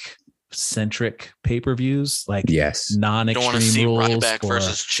gimmick centric pay-per-views, like yes, don't want to non-extreme see rules. Ryback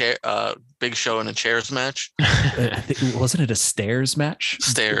versus Big Show in a chairs match. Wasn't it a stairs match?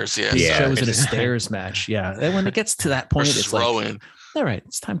 Stairs, yeah. Yeah. Show was in a stairs match. Yeah. And when it gets to that point, Versus it's like, Rowan. all right,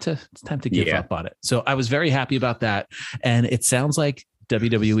 it's time to give Yeah. up on it. So I was very happy about that. And it sounds like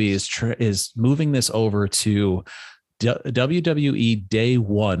WWE is moving this over to WWE Day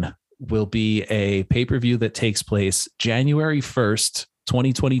One will be a pay-per-view that takes place January 1st,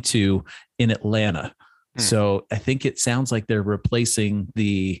 2022 in Atlanta. So I think it sounds like they're replacing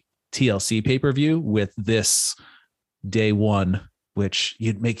the TLC pay-per-view with this Day One, which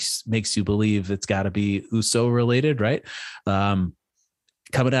it makes you believe it's got to be USO related, right?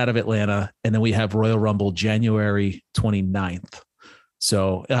 Coming out of Atlanta. And then we have Royal Rumble January 29th.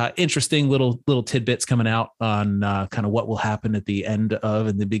 So interesting little tidbits coming out on kind of what will happen at the end of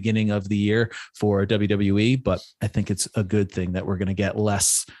and the beginning of the year for WWE. But I think it's a good thing that we're going to get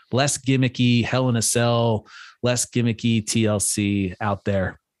less gimmicky Hell in a Cell, less gimmicky TLC out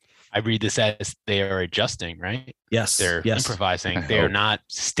there. I read this as they are adjusting, right? Yes. They're improvising. They're not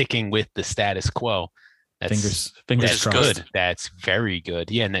sticking with the status quo. Fingers that's crossed. good. That's very good.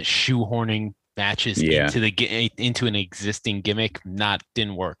 Yeah. And that shoehorning matches into an existing gimmick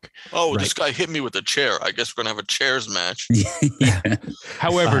didn't work. Oh, this guy hit me with a chair. I guess we're gonna have a chairs match. yeah.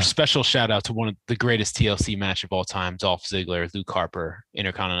 However, special shout out to one of the greatest TLC match of all time, Dolph Ziggler, Luke Harper,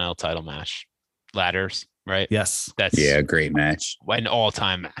 Intercontinental title match. Ladders, right? Yes. That's Great match. An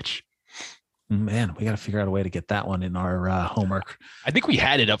all-time match. Man, we got to figure out a way to get that one in our homework. I think we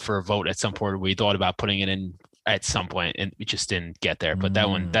had it up for a vote at some point. We thought about putting it in at some point and we just didn't get there. But that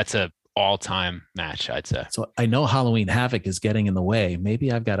one, that's a all-time match, I'd say. So I know Halloween Havoc is getting in the way.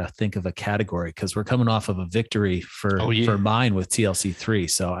 Maybe I've got to think of a category because we're coming off of a victory for mine with TLC 3.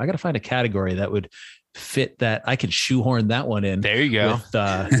 So I got to find a category that would fit that. I can shoehorn that one in. There you go.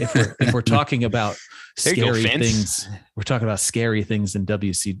 With, if we're talking about scary things, we're talking about scary things in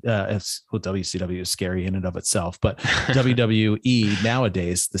WCW is scary in and of itself, but WWE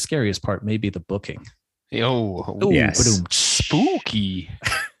nowadays, the scariest part may be the booking. Yes. Spooky.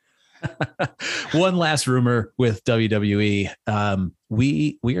 One last rumor with WWE.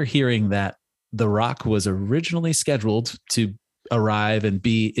 We are hearing that The Rock was originally scheduled to arrive and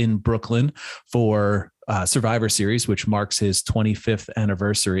be in Brooklyn for Survivor Series, which marks his 25th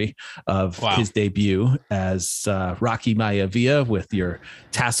anniversary of his debut as Rocky Maivia, with your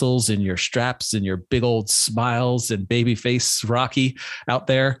tassels and your straps and your big old smiles and babyface Rocky out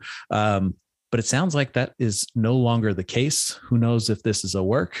there. But it sounds like that is no longer the case. Who knows if this is a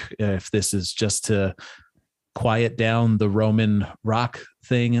work, if this is just to quiet down the Roman Rock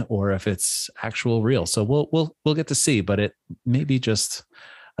thing, or if it's actual real. So we'll get to see, but it may be just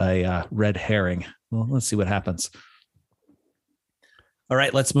a red herring. Well, let's see what happens. All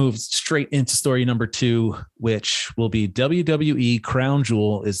right, let's move straight into story number 2, which will be WWE Crown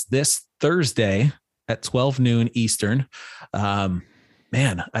Jewel is this Thursday at 12 noon Eastern.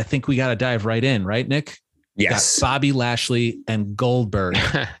 Man, I think we got to dive right in, right, Nick? Yes. Got Bobby Lashley and Goldberg.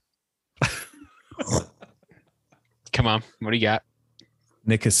 Come on, what do you got?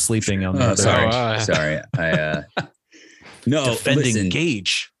 Nick is sleeping on the other sorry. Sorry. No, defending listen.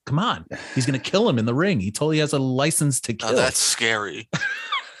 Gage. Come on. He's going to kill him in the ring. He totally has a license to kill. Oh, that's scary.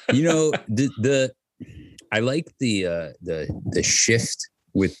 You know, I like the shift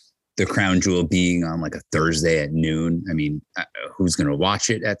with the Crown Jewel being on like a Thursday at noon. I mean, who's going to watch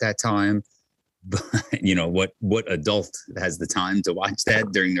it at that time? But you know, what adult has the time to watch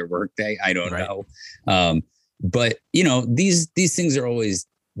that during their workday? I don't know. But you know, these things are always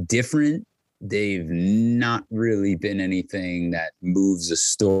different. They've not really been anything that moves a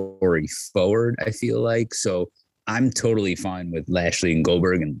story forward, I feel like. So I'm totally fine with Lashley and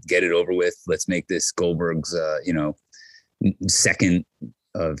Goldberg and get it over with. Let's make this Goldberg's, second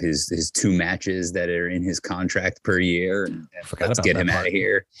of his 2 matches that are in his contract per year, and let's get him out of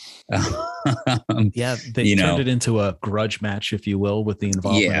here. They turned it into a grudge match, if you will, with the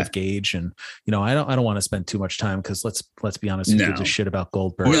involvement of Gage. And I don't want to spend too much time because let's be honest, who gives a shit about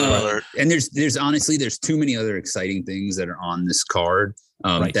Goldberg? And there's honestly too many other exciting things that are on this card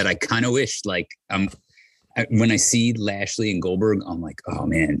that I kind of wish, like, when I see Lashley and Goldberg, I'm like, oh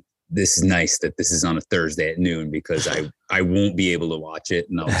man, this is nice that this is on a Thursday at noon, because I won't be able to watch it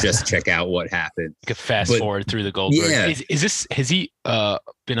and I'll just check out what happened. You could fast forward through the Goldberg. Yeah. Has he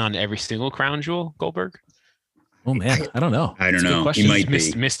been on every single Crown Jewel, Goldberg? Oh man, I don't know. I don't know. He might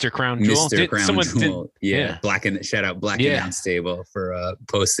be Mr. Crown Jewel. Mr. Crown Jewel. Yeah. Shout out Black Announce Table for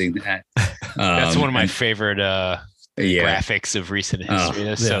posting that. That's one of my favorite graphics of recent history.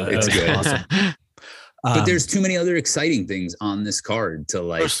 It's good. Awesome. But there's too many other exciting things on this card to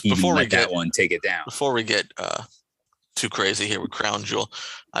like that one take it down. Before we get too crazy here with Crown Jewel,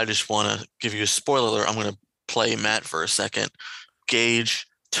 I just want to give you a spoiler alert. I'm going to play Matt for a second. Gage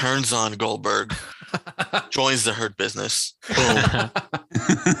turns on Goldberg, joins the Hurt Business. Boom.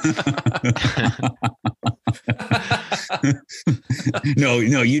 No,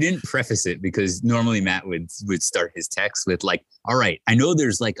 you didn't preface it, because normally Matt would start his text with like, all right, I know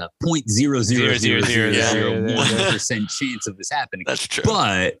there's like a 0.00001% chance of this happening. That's true.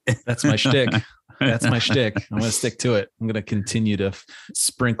 But that's my shtick. That's my shtick. I'm going to stick to it. I'm going to continue to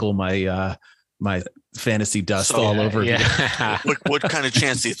sprinkle my my fantasy dust all over. Yeah. What kind of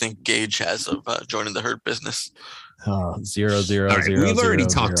chance do you think Gage has of joining the Hurt Business? 0, 0, all right, 0, we've already 0,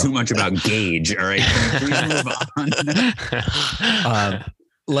 talked 0. too much about Gage. All right, please move on.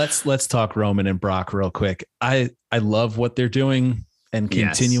 Let's talk Roman and Brock real quick. I love what they're doing and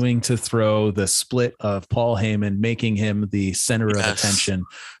continuing to throw the split of Paul Heyman, making him the center of attention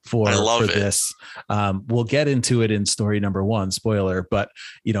for this. We'll get into it in story number 1, spoiler, but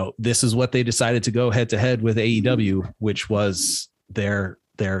this is what they decided to go head to head with AEW, which was their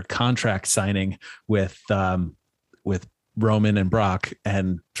contract signing with Roman and Brock,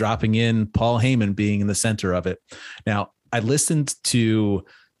 and dropping in Paul Heyman being in the center of it. Now, I listened to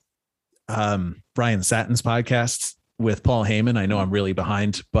Brian Satin's podcast with Paul Heyman. I know I'm really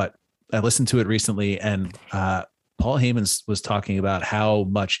behind, but I listened to it recently, and Paul Heyman was talking about how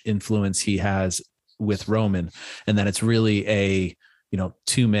much influence he has with Roman, and that it's really a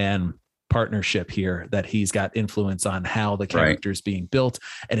 2-man partnership here, that he's got influence on how the character is being built.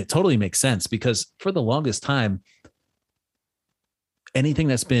 And it totally makes sense, because for the longest time, anything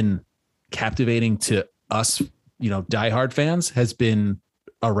that's been captivating to us, diehard fans, has been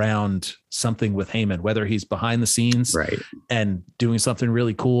around something with Heyman, whether he's behind the scenes and doing something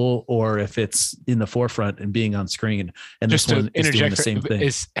really cool, or if it's in the forefront and being on screen. And just this one is doing the same thing.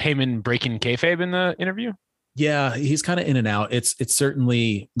 Is Heyman breaking kayfabe in the interview? Yeah, he's kind of in and out. It's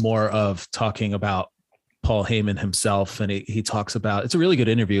certainly more of talking about Paul Heyman himself, and he talks about. It's a really good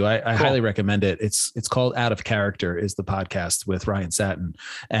interview. I highly recommend it. It's called Out of Character, is the podcast with Ryan Satin,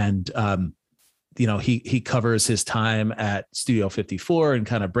 and he covers his time at Studio 54 and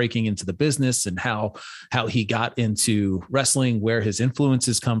kind of breaking into the business, and how he got into wrestling, where his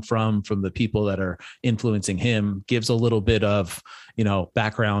influences come from the people that are influencing him. Gives a little bit of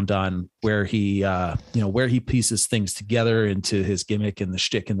background on where he where he pieces things together into his gimmick and the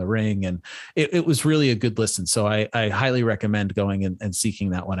shtick in the ring, and it was really a good listen. So I highly recommend going and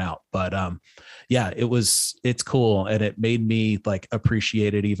seeking that one out. But it's cool, and it made me like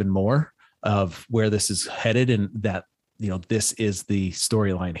appreciate it even more, of where this is headed, and that this is the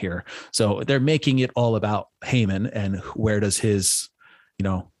storyline here. So they're making it all about Heyman, and where does his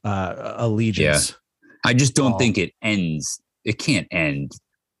allegiance. I just don't think it ends. It can't end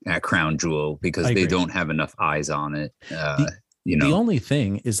at Crown Jewel, because they don't have enough eyes on it. The only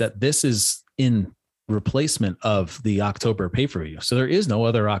thing is that this is in replacement of the October pay-per-view. So there is no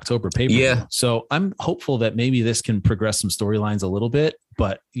other October pay-per-view. Yeah. So I'm hopeful that maybe this can progress some storylines a little bit,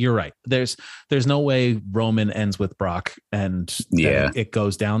 but you're right. There's no way Roman ends with Brock and it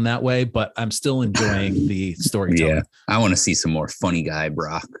goes down that way, but I'm still enjoying the storytelling. Yeah. I want to see some more funny guy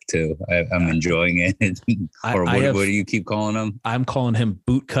Brock too. I'm enjoying it. What do you keep calling him? I'm calling him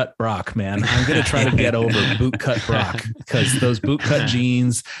bootcut Brock, man. I'm going to try to get over bootcut Brock, because those bootcut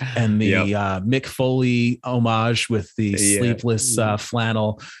jeans and the Mick Foley homage with the sleeveless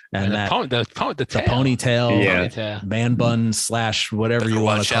flannel and the ponytail, man bun / whatever you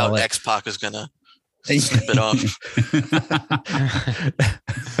want to call it. X-Pac is gonna snip it off.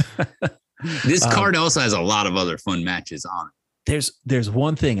 This card also has a lot of other fun matches on it. There's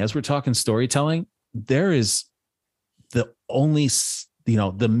one thing, as we're talking storytelling, there is the only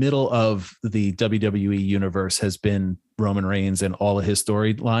the middle of the WWE universe has been Roman Reigns and all of his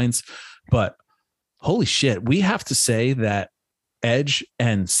storylines, but holy shit, we have to say that Edge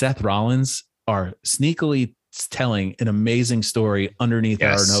and Seth Rollins are sneakily telling an amazing story underneath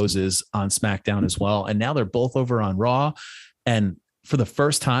our noses on SmackDown as well. And now they're both over on Raw. And for the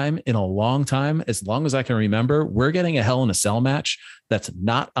first time in a long time, as long as I can remember, we're getting a Hell in a Cell match that's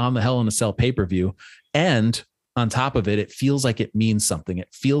not on the Hell in a Cell pay-per-view. And on top of it, it feels like it means something. It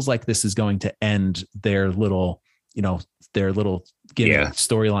feels like this is going to end their little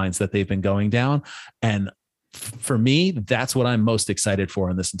storylines that they've been going down. And for me, that's what I'm most excited for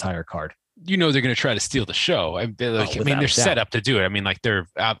in this entire card. They're going to try to steal the show. They're set up to do it. I mean,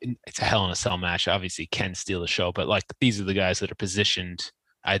 it's a Hell in a Cell match. Obviously, can steal the show, but these are the guys that are positioned,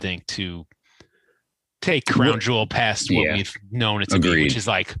 I think, to take Crown Jewel past what we've known it to be, which is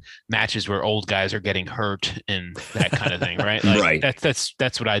like matches where old guys are getting hurt and that kind of thing, right? Like, right.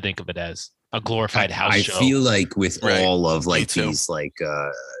 That's what I think of it as, a glorified house show. I feel like with all of like these like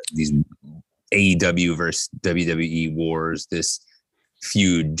these AEW versus WWE wars, this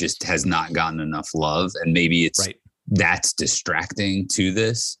feud just has not gotten enough love, and maybe it's that's distracting to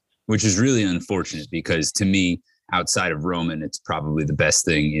this, which is really unfortunate because to me, outside of Roman, it's probably the best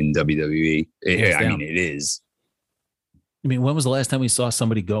thing in WWE. I mean, it is. I mean, when was the last time we saw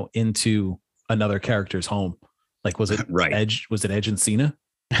somebody go into another character's home? Like, was it Edge? Was it Edge and Cena?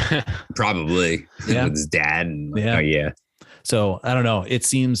 Probably. Yeah. With his dad. And, So I don't know. It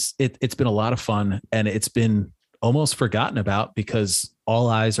seems it's been a lot of fun, and it's been almost forgotten about because all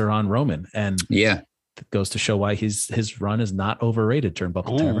eyes are on Roman. And it goes to show why his run is not overrated.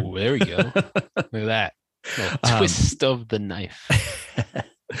 Turnbuckle Tavern. Oh, there we go. Look at that. Twist of the knife.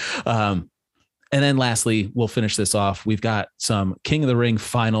 And then lastly, we'll finish this off. We've got some King of the Ring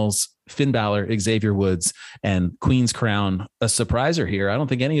finals, Finn Balor, Xavier Woods, and Queen's Crown. A surpriser here. I don't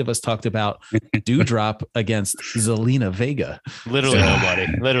think any of us talked about Doudrop against Zelina Vega. Literally nobody.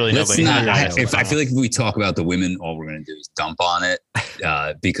 I feel like if we talk about the women, all we're going to do is dump on it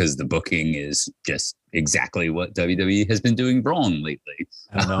because the booking is just exactly what WWE has been doing wrong lately.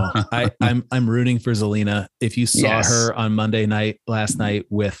 I don't know. I'm rooting for Zelina. If you saw her on Monday night last night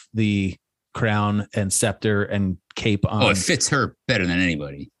with the crown and scepter and cape on, it fits her better than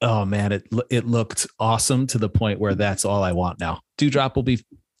anybody. Oh man, it looked awesome to the point where that's all I want now. Doudrop will be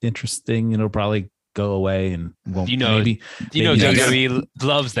interesting. It'll probably go away and won't. Maybe WWE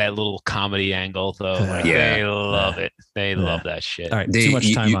loves that little comedy angle though. They love it. They love that shit. All right, too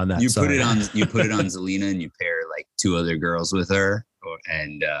much time on that. You put it on Zelina and you pair like two other girls with her,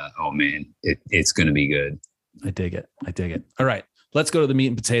 and oh man, it's gonna be good. I dig it. All right. Let's go to the meat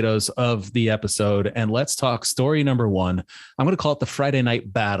and potatoes of the episode, and let's talk story number 1. I'm going to call it the Friday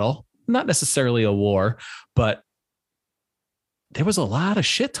Night Battle. Not necessarily a war, but there was a lot of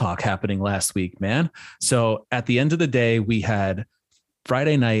shit talk happening last week, man. So at the end of the day, we had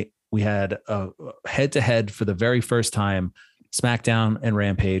Friday night, we had a head-to-head for the very first time, SmackDown and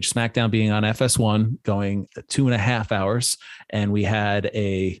Rampage. SmackDown being on FS1, going 2.5 hours, and we had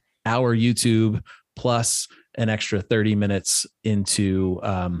a hour YouTube plus an extra 30 minutes into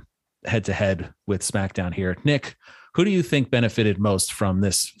head to head with SmackDown here. Nick, who do you think benefited most from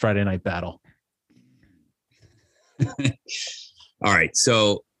this Friday night battle? All right.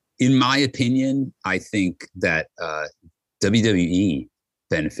 So in my opinion, I think that WWE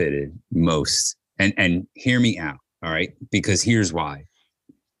benefited most, and hear me out. All right. Because here's why.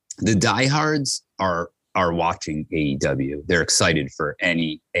 The diehards are watching AEW. They're excited for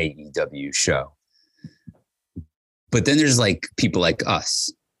any AEW show. But then there's like people like us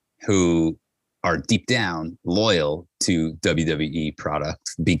who are deep down loyal to WWE product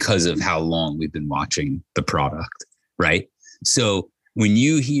because of how long we've been watching the product, right? So when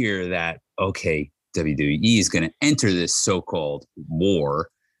you hear that, okay, WWE is going to enter this so-called war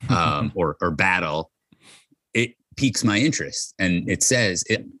or battle, it piques my interest. And it says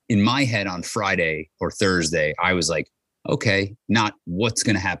in my head on Friday or Thursday, I was like, okay, not what's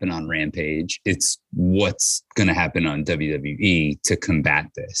going to happen on Rampage. It's what's going to happen on WWE to combat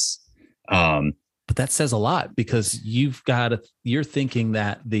this. But that says a lot because you're thinking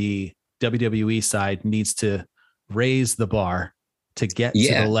that the WWE side needs to raise the bar to get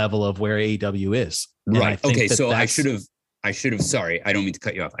to the level of where AEW is. And right. Okay. So I should have, sorry, I don't mean to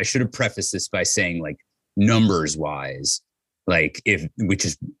cut you off. I should have prefaced this by saying like numbers wise, like which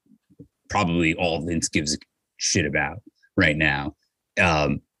is probably all Vince gives a shit about right now.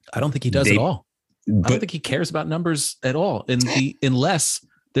 I don't think he does at all. I don't think he cares about numbers at all. Unless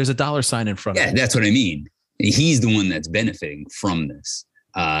there's a dollar sign in front of him. Yeah, that's what I mean. He's the one that's benefiting from this.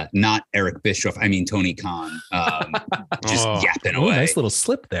 Not Eric Bischoff. I mean, Tony Khan, just yapping away. Nice little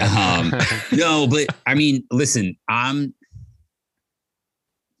slip there. No, but I mean, listen, I'm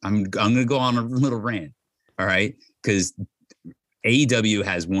going to go on a little rant. All right. Cause AEW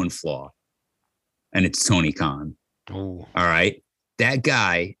has one flaw and it's Tony Khan. Ooh. All right. That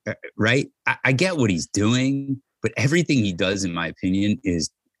guy, right? I get what he's doing, but everything he does, in my opinion, is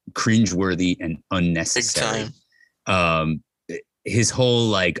cringeworthy and unnecessary. Big time. His whole,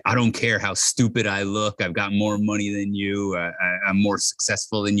 like, I don't care how stupid I look. I've got more money than you. I'm more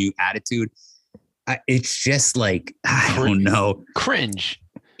successful than you attitude. It's just like, I don't know. Cringe.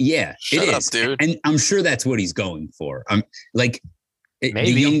 Yeah, Shut up, dude. And I'm sure that's what he's going for. I'm like, the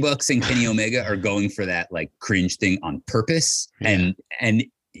Young Bucks and Kenny Omega are going for that like cringe thing on purpose. Yeah. And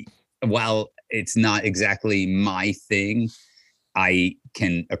while it's not exactly my thing, I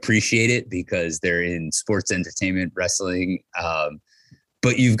can appreciate it because they're in sports entertainment, wrestling.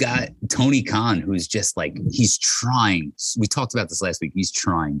 But you've got Tony Khan, who's just like, he's trying. We talked about this last week. He's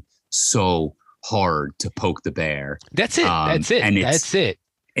trying so hard to poke the bear. That's it. That's it. And that's it.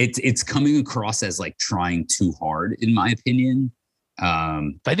 It's coming across as like trying too hard, in my opinion.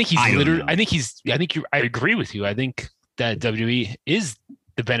 I think he's literally. I agree with you. I think that WWE is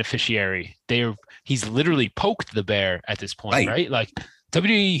the beneficiary. He's literally poked the bear at this point, right? Like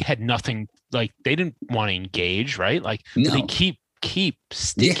WWE had nothing. Like they didn't want to engage, right? Like they keep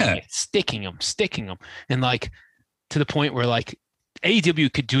sticking them, and like to the point where like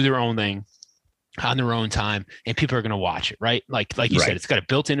AEW could do their own thing on their own time, and people are going to watch it, right? Like you said, it's got a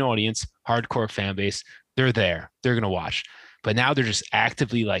built-in audience, hardcore fan base. They're there. They're going to watch. But now they're just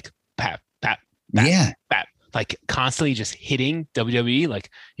actively like pat, like constantly just hitting WWE. Like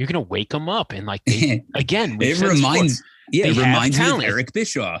you're gonna wake them up, and like again, it reminds me of Eric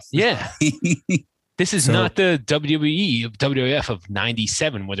Bischoff. Yeah, this is not the WWE of WWF of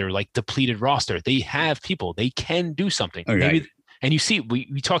 '97 where they're like depleted roster. They have people. They can do something. Maybe, and you see,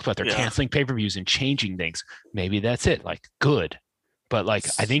 we talked about they're canceling pay-per-views and changing things. Maybe that's it. Like good, but like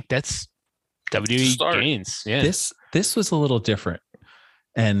I think that's WWE gains. Yeah, this was a little different,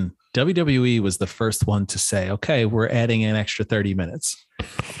 and WWE was the first one to say, okay, we're adding an extra 30 minutes.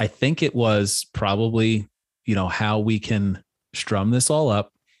 I think it was probably, how we can strum this all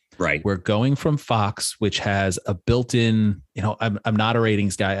up. Right. We're going from Fox, which has a built-in, I'm not a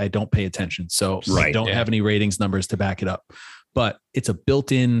ratings guy. I don't pay attention. So I don't have any ratings numbers to back it up, but it's a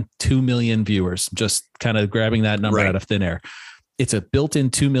built-in 2 million viewers, just kind of grabbing that number out of thin air. It's a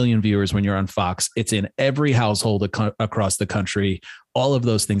built-in 2 million viewers when you're on Fox. It's in every household across the country. All of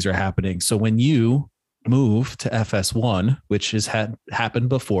those things are happening. So when you move to FS1, which has happened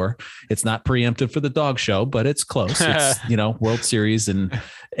before, it's not preemptive for the dog show, but it's close. It's, World Series and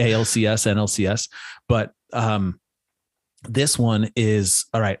ALCS, NLCS. But this one is,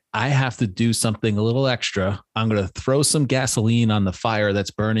 all right, I have to do something a little extra. I'm going to throw some gasoline on the fire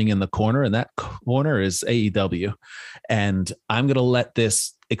that's burning in the corner, and that corner is AEW. And I'm going to let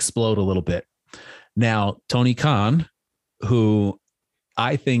this explode a little bit. Now, Tony Khan, who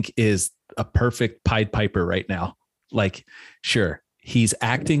I think is a perfect Pied Piper right now. Like, sure, he's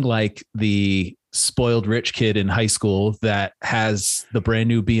acting like the spoiled rich kid in high school that has the brand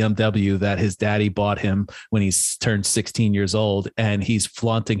new BMW that his daddy bought him when he's turned 16 years old, and he's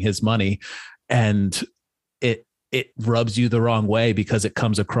flaunting his money, and it rubs you the wrong way because it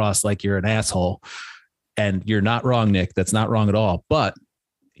comes across like you're an asshole. And you're not wrong, Nick. That's not wrong at all. But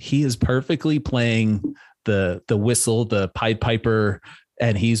he is perfectly playing the whistle, the Pied Piper,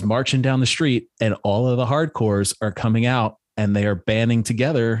 and he's marching down the street, and all of the hardcores are coming out, and they are banding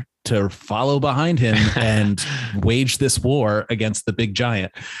together to follow behind him and wage this war against the big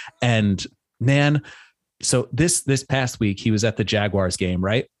giant. And man, so this past week he was at the Jaguars game,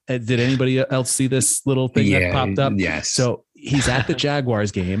 right? Did anybody else see this little thing that popped up? Yes. So he's at the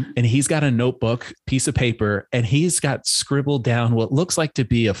Jaguars game, and he's got a notebook, piece of paper, and he's got scribbled down what looks like to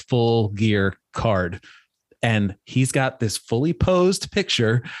be a full gear card. And he's got this fully posed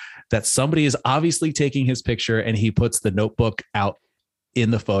picture that somebody is obviously taking his picture, and he puts the notebook out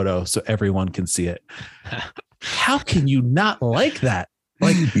in the photo so everyone can see it. How can you not like that?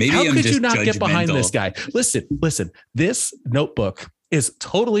 Like, maybe how could you not get behind this guy? Listen, this notebook is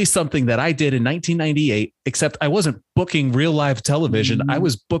totally something that I did in 1998, except I wasn't booking real live television. I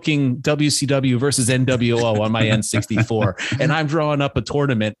was booking WCW versus NWO on my N64. And I'm drawing up a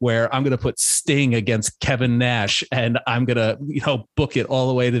tournament where I'm going to put Sting against Kevin Nash, and I'm going to, book it all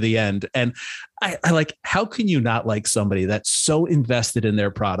the way to the end. And I like, how can you not like somebody that's so invested in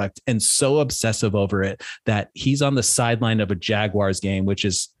their product and so obsessive over it that he's on the sideline of a Jaguars game, which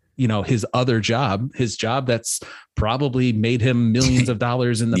is, his other job, his job that's probably made him millions of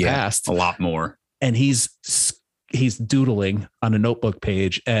dollars in the past, a lot more. And he's doodling on a notebook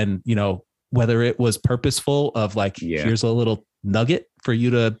page, and, whether it was purposeful of like, here's a little nugget for you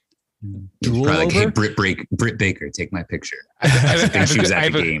to drool over. Like, hey, Britt Baker, take my picture. I think she was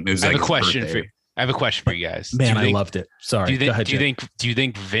at the game. It was I have a question for you. I have a question for you guys. Man, I loved it. Sorry. Do you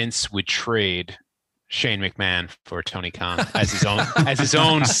think Vince would trade Shane McMahon for Tony Khan as his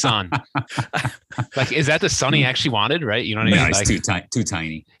own son? Like, is that the son he actually wanted? Right? You know what I mean? He's too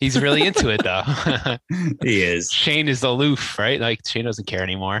tiny. He's really into it though. He is. Shane is aloof, right? Like Shane doesn't care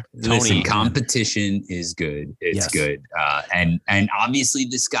anymore. Listen, competition is good. It's good. And obviously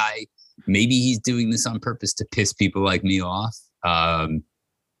this guy, maybe he's doing this on purpose to piss people like me off. I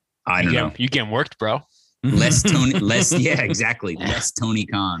don't know. You getting worked, bro. Less Tony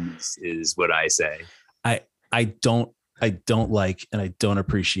Khan is what I say. I don't don't like and I don't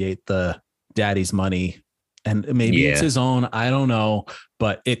appreciate the daddy's money. And maybe it's his own, I don't know,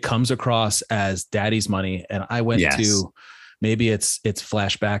 but it comes across as daddy's money. And I went to, maybe it's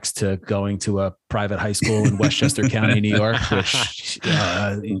flashbacks to going to a private high school in Westchester County, New York, which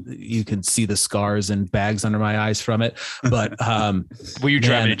you can see the scars and bags under my eyes from it. But were you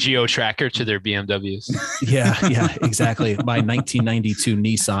driving a Geo Tracker to their BMWs? Yeah, exactly. My 1992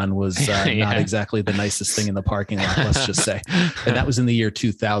 Nissan was not exactly the nicest thing in the parking lot, let's just say. And that was in the year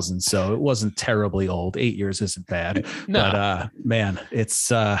 2000. So it wasn't terribly old. 8 years isn't bad. No. But man,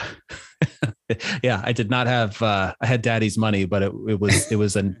 it's I did not have I had daddy's money, but it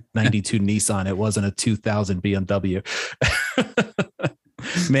was a 92 Nissan. It wasn't a 2000 BMW.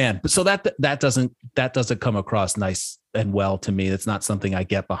 Man, so that doesn't come across nice and well to me. It's not something I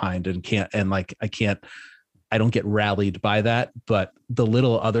get behind I don't get rallied by that. But the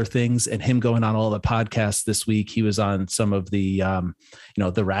little other things, and him going on all the podcasts this week, he was on some of the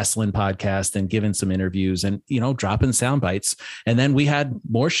the wrestling podcast and giving some interviews and dropping sound bites. And then we had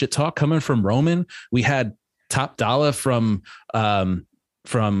more shit talk coming from Roman. We had Top Dollar from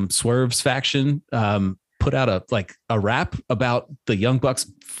Swerve's faction put out a rap about the Young Bucks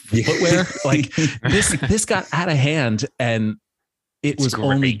footwear. Like this got out of hand, and it was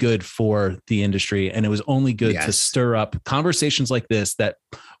only good for the industry, and it was only good to stir up conversations like this that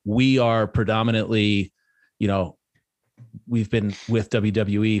we are predominantly, we've been with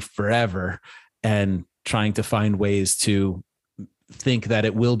WWE forever and trying to find ways to think that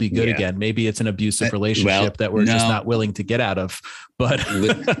it will be good again. Maybe it's an abusive relationship that we're just not willing to get out of. But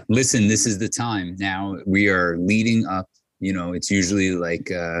listen, this is the time now. We are leading up. It's usually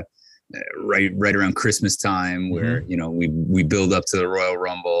like right around Christmas time where we build up to the Royal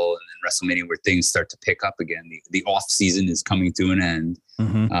Rumble and then WrestleMania, where things start to pick up again. The off season is coming to an end.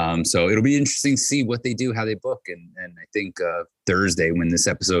 So it'll be interesting to see what they do, how they book, and I think Thursday, when this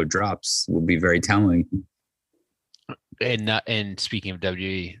episode drops, will be very telling. And speaking of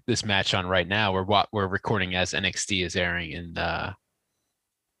WWE, this match on right now, we're recording as NXT is airing, and the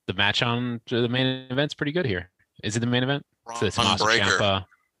match on the main event's pretty good here. Is it the main event? So it's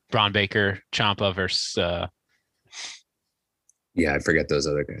Braun Baker, Ciampa versus. I forget those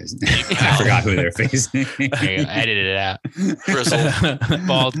other guys. I forgot who they're facing. I edited it out. Grizzled,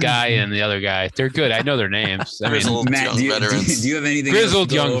 bald guy, and the other guy. They're good. I know their names. Grizzled young veterans. Do you have anything?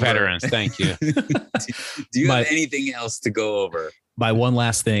 Grizzled young veterans. Thank you. Do you have anything else to go over? My one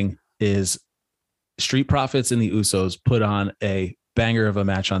last thing is Street Profits and the Usos put on a banger of a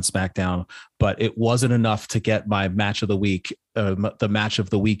match on SmackDown, but it wasn't enough to get my match of the week, the match of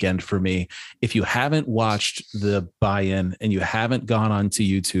the weekend for me. If you haven't watched the buy-in and you haven't gone onto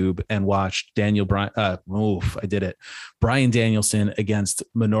YouTube and watched Bryan Danielson against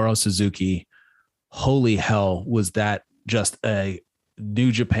Minoru Suzuki, holy hell, was that just a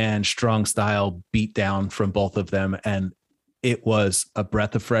New Japan strong style beatdown from both of them. And it was a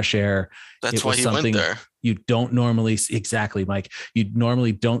breath of fresh air. That's why he went there. You don't normally see, exactly, Mike. You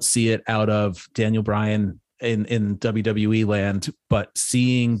normally don't see it out of Daniel Bryan in WWE land, but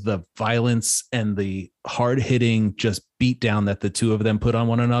seeing the violence and the hard hitting just beat down that the two of them put on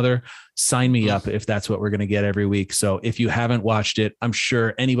one another, sign me up if that's what we're going to get every week. So if you haven't watched it, I'm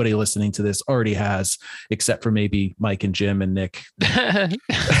sure anybody listening to this already has, except for maybe Mike and Jim and Nick.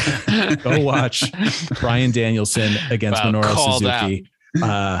 Go watch Bryan Danielson against Minoru Suzuki.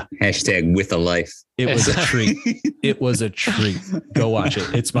 Hashtag with a life. It was a treat. It was a treat. Go watch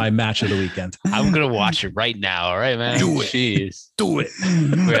it. It's my match of the weekend. I'm gonna watch it right now. All right, man. Do it. Jeez. Do it.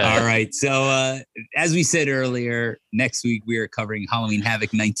 Really. All right. So as we said earlier, next week we are covering Halloween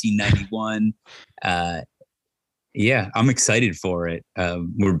Havoc 1991. I'm excited for it.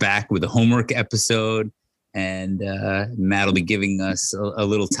 We're back with a homework episode, and Matt will be giving us a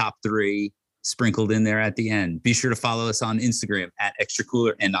little top 3 sprinkled in there at the end. Be sure to follow us on Instagram at Extra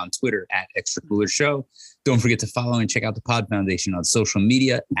Cooler and on Twitter at Extra Cooler Show. Don't forget to follow and check out the Pod Foundation on social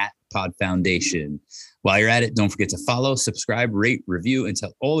media at Pod Foundation. While you're at it, don't forget to follow, subscribe, rate, review, and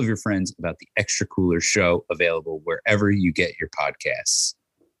tell all of your friends about the Extra Cooler Show, available wherever you get your podcasts.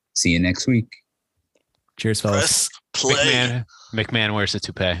 See you next week. Cheers, fellas. Press play. McMahon wears a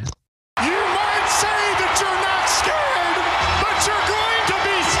toupee. You might say that you're not scared, but you're going to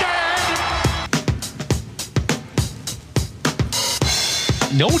be scared.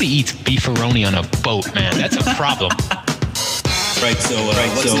 Nobody eats beefaroni on a boat, man. That's a problem. Right. So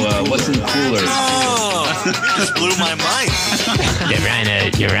what's in the cooler? Oh, you just blew my mind.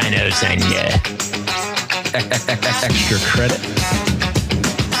 Your rhinos and extra credit.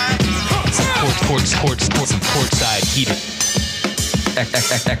 Some portside heater.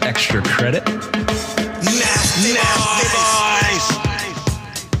 Extra credit. Nasty.